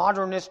like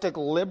modernistic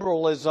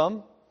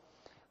liberalism.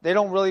 They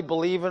don't really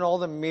believe in all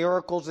the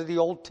miracles of the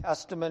Old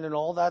Testament and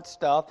all that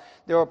stuff.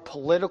 They're a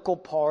political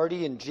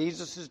party in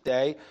Jesus'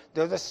 day.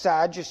 They're the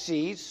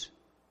Sadducees.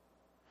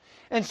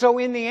 And so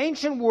in the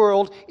ancient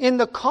world, in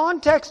the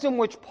context in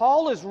which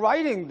Paul is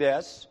writing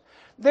this,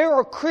 there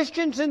are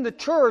Christians in the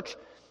church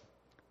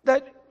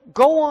that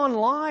go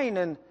online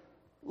and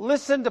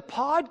listen to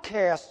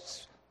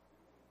podcasts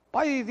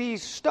by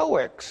these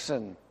Stoics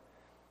and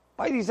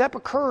by these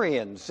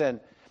Epicureans. And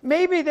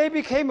maybe they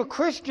became a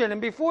Christian,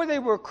 and before they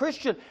were a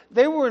Christian,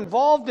 they were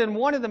involved in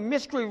one of the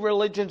mystery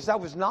religions that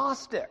was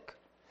Gnostic.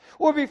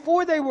 Or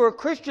before they were a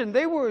Christian,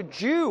 they were a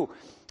Jew,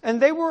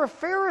 and they were a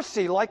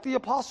Pharisee like the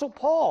Apostle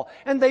Paul.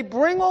 And they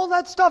bring all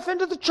that stuff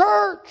into the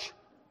church.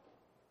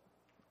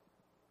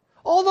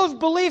 All those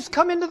beliefs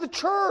come into the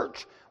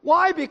church.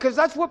 Why? Because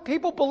that's what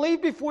people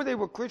believed before they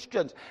were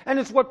Christians. And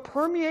it's what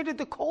permeated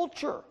the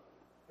culture.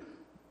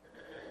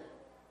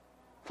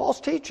 False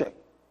teaching.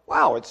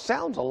 Wow, it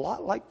sounds a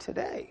lot like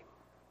today.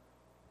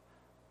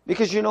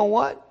 Because you know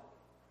what?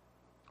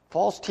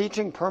 False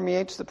teaching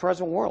permeates the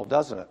present world,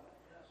 doesn't it?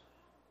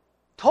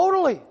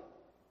 Totally.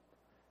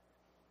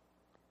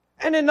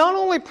 And it not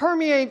only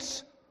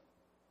permeates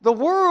the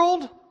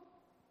world,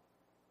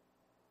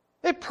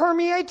 it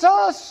permeates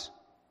us.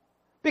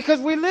 Because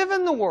we live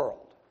in the world.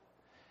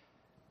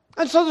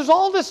 And so there's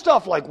all this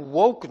stuff like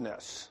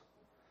wokeness.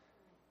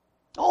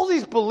 All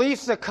these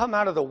beliefs that come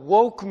out of the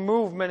woke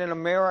movement in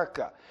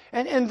America.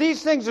 And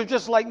these things are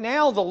just like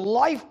now the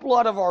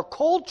lifeblood of our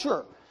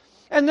culture.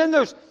 And then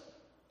there's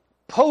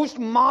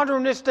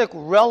postmodernistic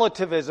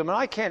relativism. And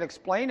I can't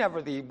explain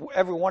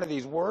every one of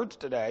these words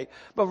today.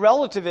 But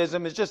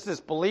relativism is just this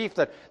belief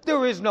that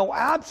there is no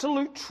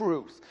absolute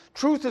truth.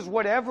 Truth is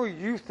whatever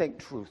you think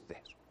truth is.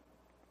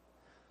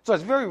 So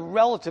it's very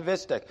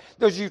relativistic.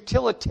 There's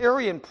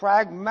utilitarian,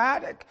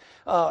 pragmatic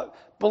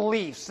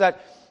beliefs that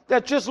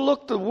just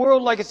look at the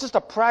world like it's just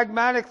a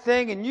pragmatic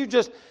thing, and you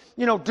just,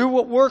 do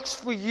what works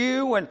for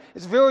you, and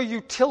it's very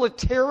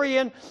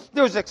utilitarian.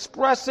 There's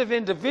expressive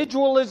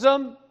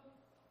individualism.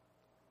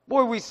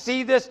 Boy, we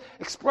see this.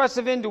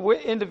 Expressive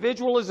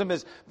individualism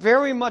is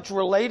very much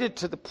related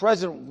to the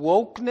present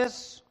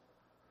wokeness,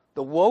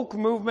 the woke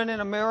movement in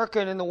America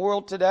and in the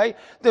world today.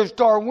 There's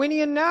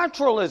Darwinian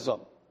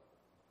naturalism.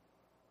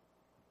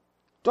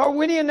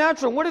 Darwinian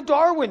naturalism. What did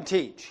Darwin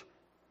teach?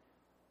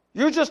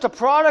 You're just a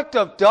product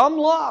of dumb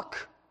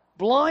luck,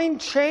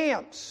 blind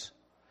chance,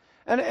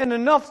 and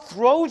enough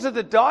throws of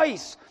the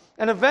dice,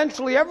 and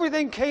eventually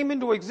everything came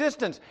into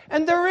existence.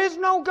 And there is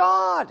no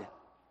God.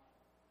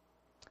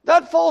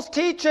 That false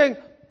teaching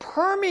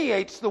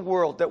permeates the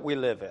world that we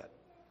live in.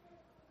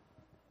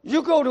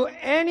 You go to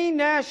any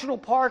national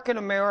park in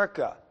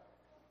America,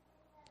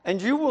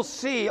 and you will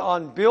see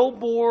on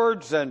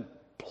billboards and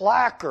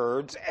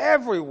placards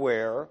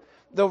everywhere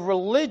the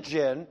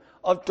religion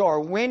of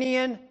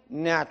Darwinian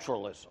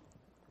naturalism.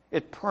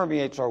 It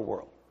permeates our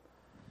world.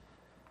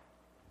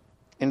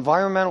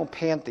 Environmental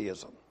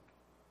pantheism.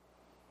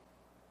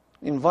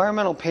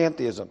 Environmental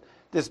pantheism.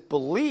 This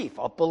belief,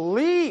 a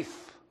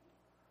belief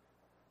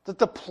that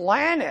the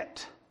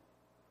planet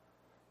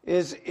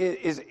is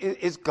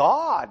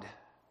God.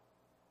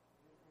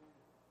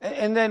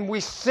 And then we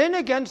sin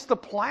against the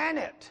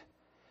planet.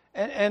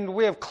 And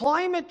we have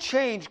climate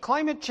change.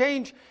 Climate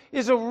change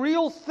is a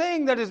real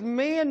thing that is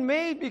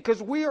man-made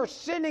because we are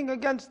sinning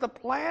against the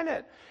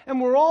planet. And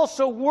we're all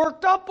so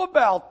worked up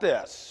about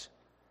this.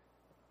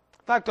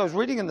 In fact, I was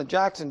reading in the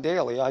Jackson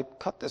Daily. I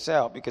cut this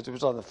out because it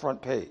was on the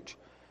front page.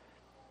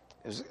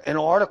 It was an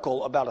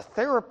article about a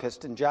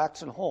therapist in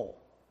Jackson Hole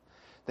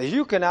that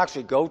you can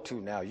actually go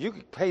to now. You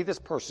can pay this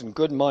person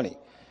good money.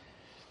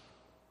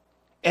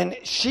 And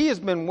she has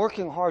been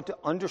working hard to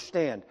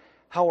understand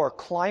how our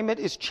climate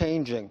is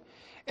changing.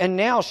 And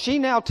now she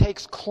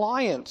takes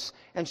clients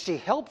and she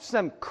helps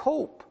them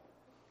cope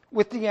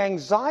with the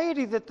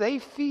anxiety that they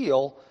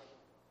feel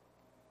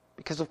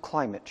because of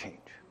climate change.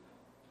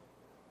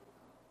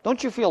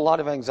 Don't you feel a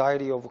lot of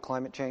anxiety over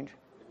climate change?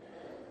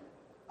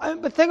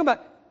 But think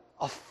about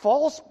a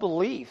false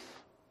belief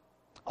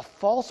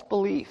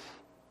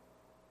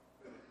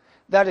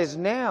that is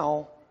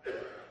now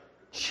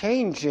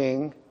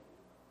changing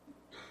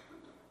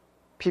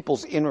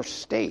people's inner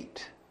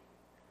state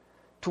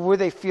to where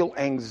they feel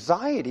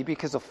anxiety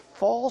because of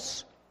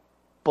false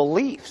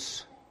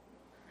beliefs.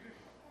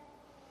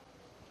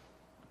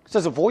 It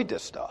says avoid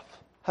this stuff.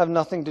 Have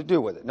nothing to do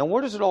with it. Now,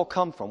 where does it all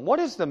come from? What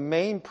is the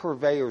main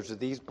purveyors of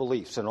these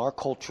beliefs in our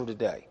culture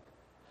today?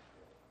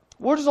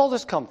 Where does all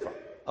this come from?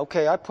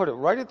 Okay, I put it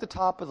right at the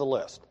top of the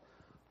list.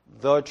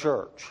 The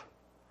church.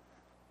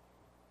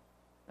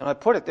 And I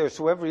put it there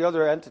so every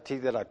other entity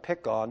that I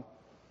pick on,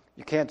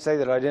 you can't say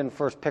that I didn't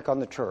first pick on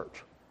the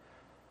church.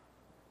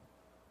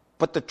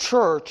 But the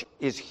church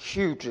is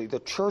hugely, the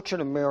church in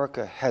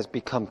America has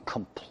become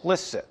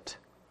complicit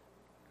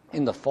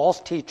in the false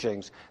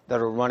teachings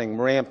that are running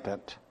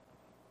rampant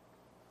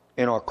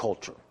in our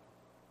culture.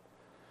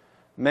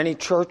 Many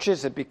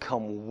churches have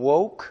become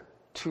woke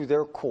to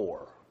their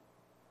core.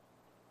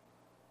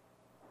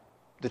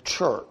 The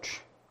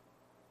church,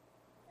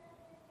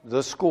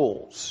 the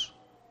schools,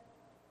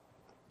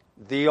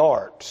 the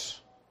arts,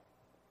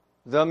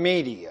 the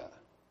media,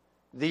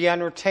 the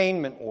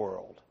entertainment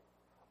world.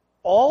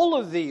 All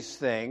of these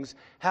things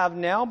have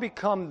now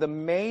become the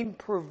main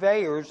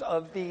purveyors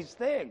of these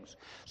things.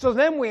 So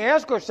then we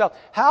ask ourselves,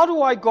 how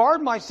do I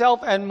guard myself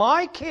and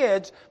my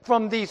kids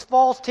from these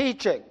false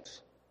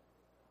teachings?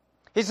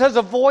 He says,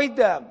 avoid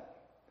them.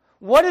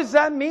 What does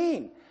that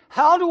mean?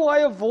 How do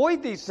I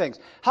avoid these things?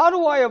 How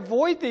do I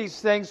avoid these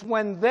things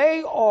when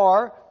they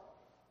are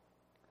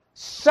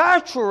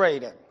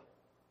saturating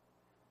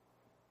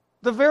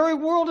the very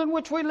world in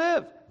which we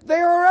live?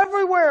 They are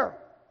everywhere.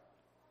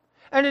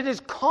 And it is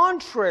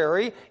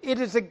contrary,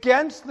 it is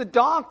against the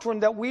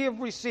doctrine that we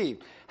have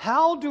received.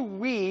 How do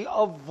we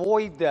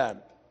avoid them?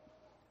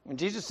 When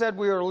Jesus said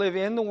we are to live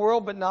in the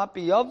world but not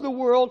be of the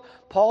world,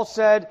 Paul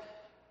said,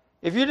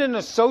 if you didn't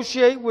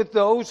associate with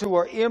those who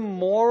are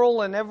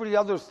immoral and every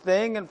other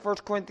thing in 1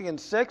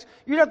 Corinthians 6,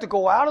 you'd have to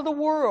go out of the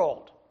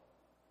world.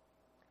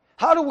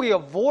 How do we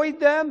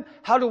avoid them?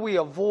 How do we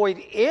avoid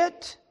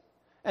it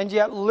and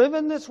yet live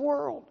in this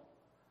world?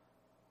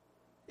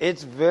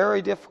 It's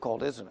very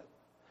difficult, isn't it?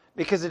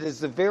 Because it is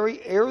the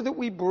very air that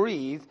we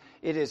breathe,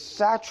 it has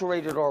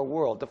saturated our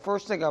world. The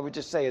first thing I would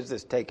just say is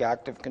this: take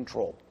active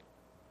control.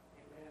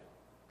 Amen.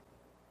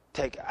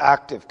 Take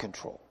active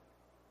control.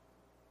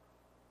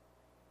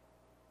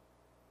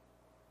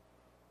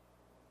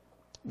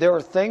 There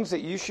are things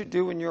that you should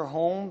do in your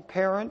home,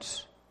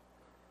 parents,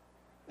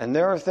 and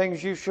there are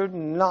things you should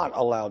not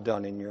allow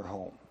done in your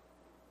home.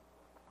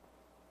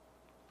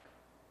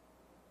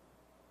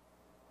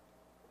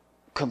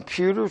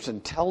 Computers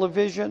and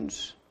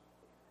televisions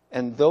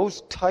and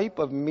those type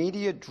of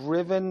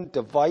media-driven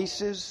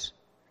devices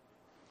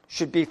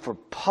should be for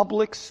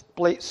public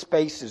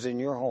spaces in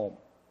your home.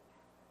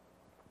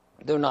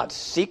 They're not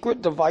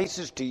secret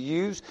devices to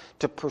use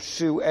to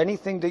pursue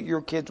anything that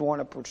your kids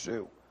want to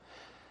pursue.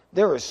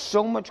 There is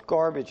so much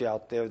garbage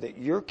out there that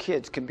your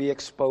kids can be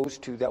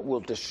exposed to that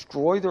will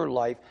destroy their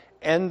life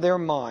and their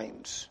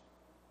minds.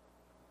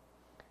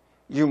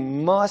 You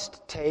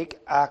must take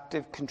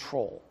active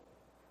control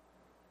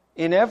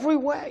in every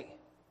way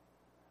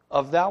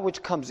of that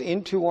which comes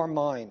into our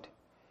mind.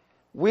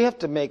 We have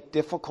to make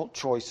difficult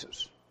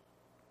choices.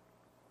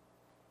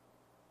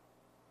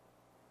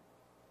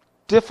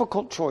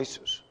 Difficult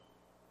choices.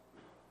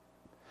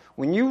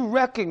 When you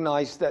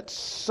recognize that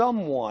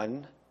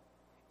someone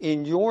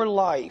in your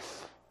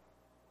life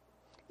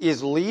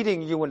is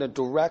leading you in a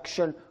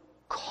direction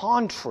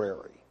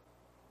contrary,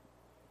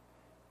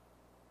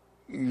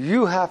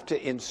 you have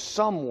to in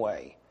some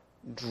way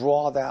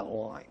draw that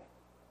line.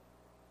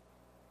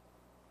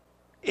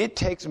 It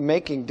takes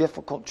making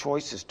difficult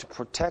choices to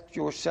protect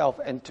yourself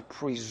and to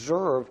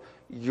preserve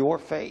your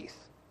faith.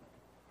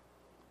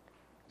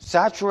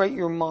 Saturate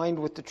your mind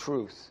with the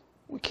truth.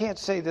 We can't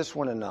say this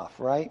one enough,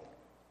 right?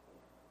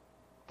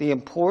 The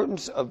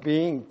importance of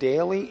being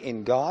daily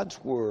in God's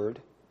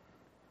Word,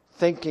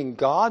 thinking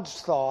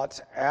God's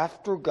thoughts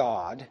after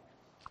God,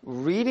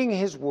 reading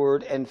His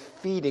Word and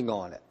feeding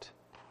on it.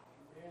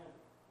 Amen.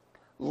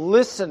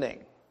 Listening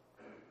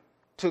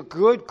to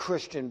good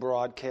Christian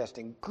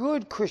broadcasting,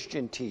 good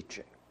Christian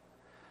teaching.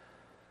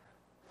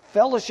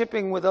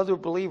 Fellowshipping with other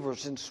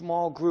believers in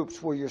small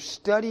groups where you're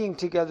studying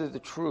together the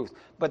truth,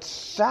 but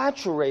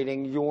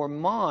saturating your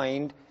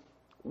mind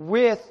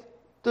with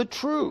the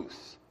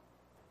truth.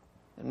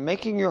 And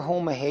making your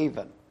home a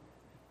haven.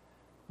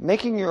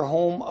 Making your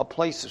home a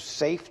place of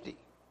safety.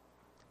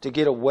 To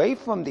get away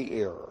from the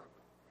error.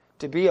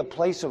 To be a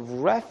place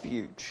of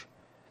refuge.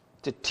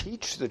 To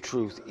teach the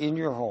truth in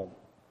your home.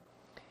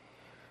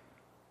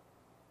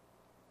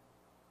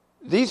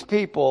 These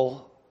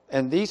people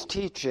and these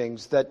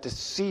teachings that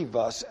deceive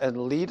us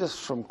and lead us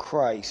from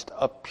Christ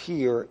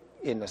appear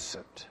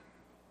innocent.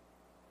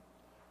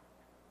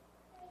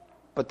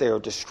 But they are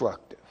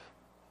destructive.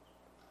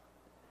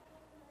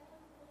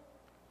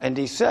 And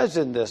he says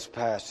in this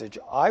passage,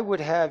 I would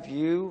have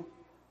you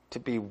to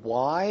be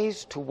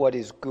wise to what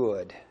is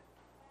good,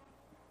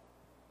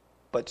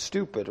 but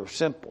stupid or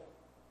simple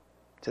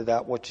to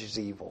that which is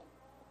evil.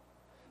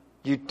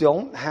 You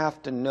don't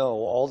have to know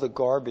all the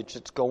garbage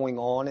that's going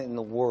on in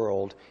the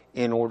world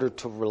in order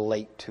to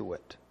relate to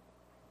it.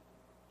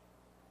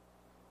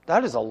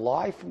 That is a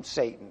lie from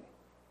Satan.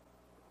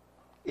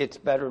 It's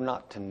better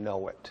not to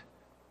know it.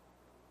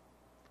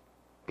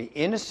 Be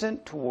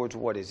innocent towards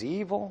what is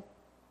evil,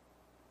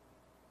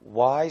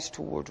 wise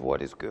towards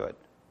what is good.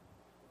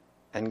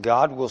 And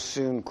God will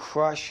soon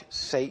crush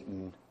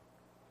Satan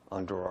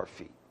under our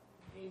feet.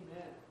 Amen.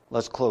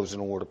 Let's close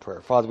in a word of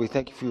prayer. Father, we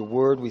thank you for your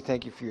word. We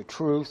thank you for your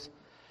truth.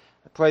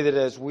 I pray that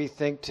as we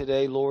think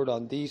today, Lord,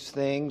 on these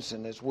things,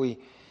 and as we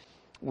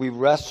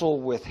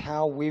wrestle with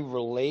how we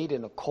relate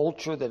in a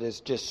culture that has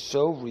just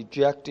so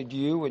rejected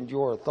you and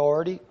your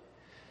authority,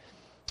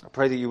 I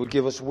pray that you would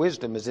give us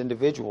wisdom as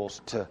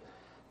individuals to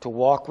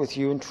walk with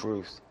you in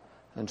truth.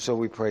 And so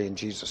we pray in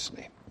Jesus'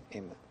 name.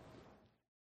 Amen.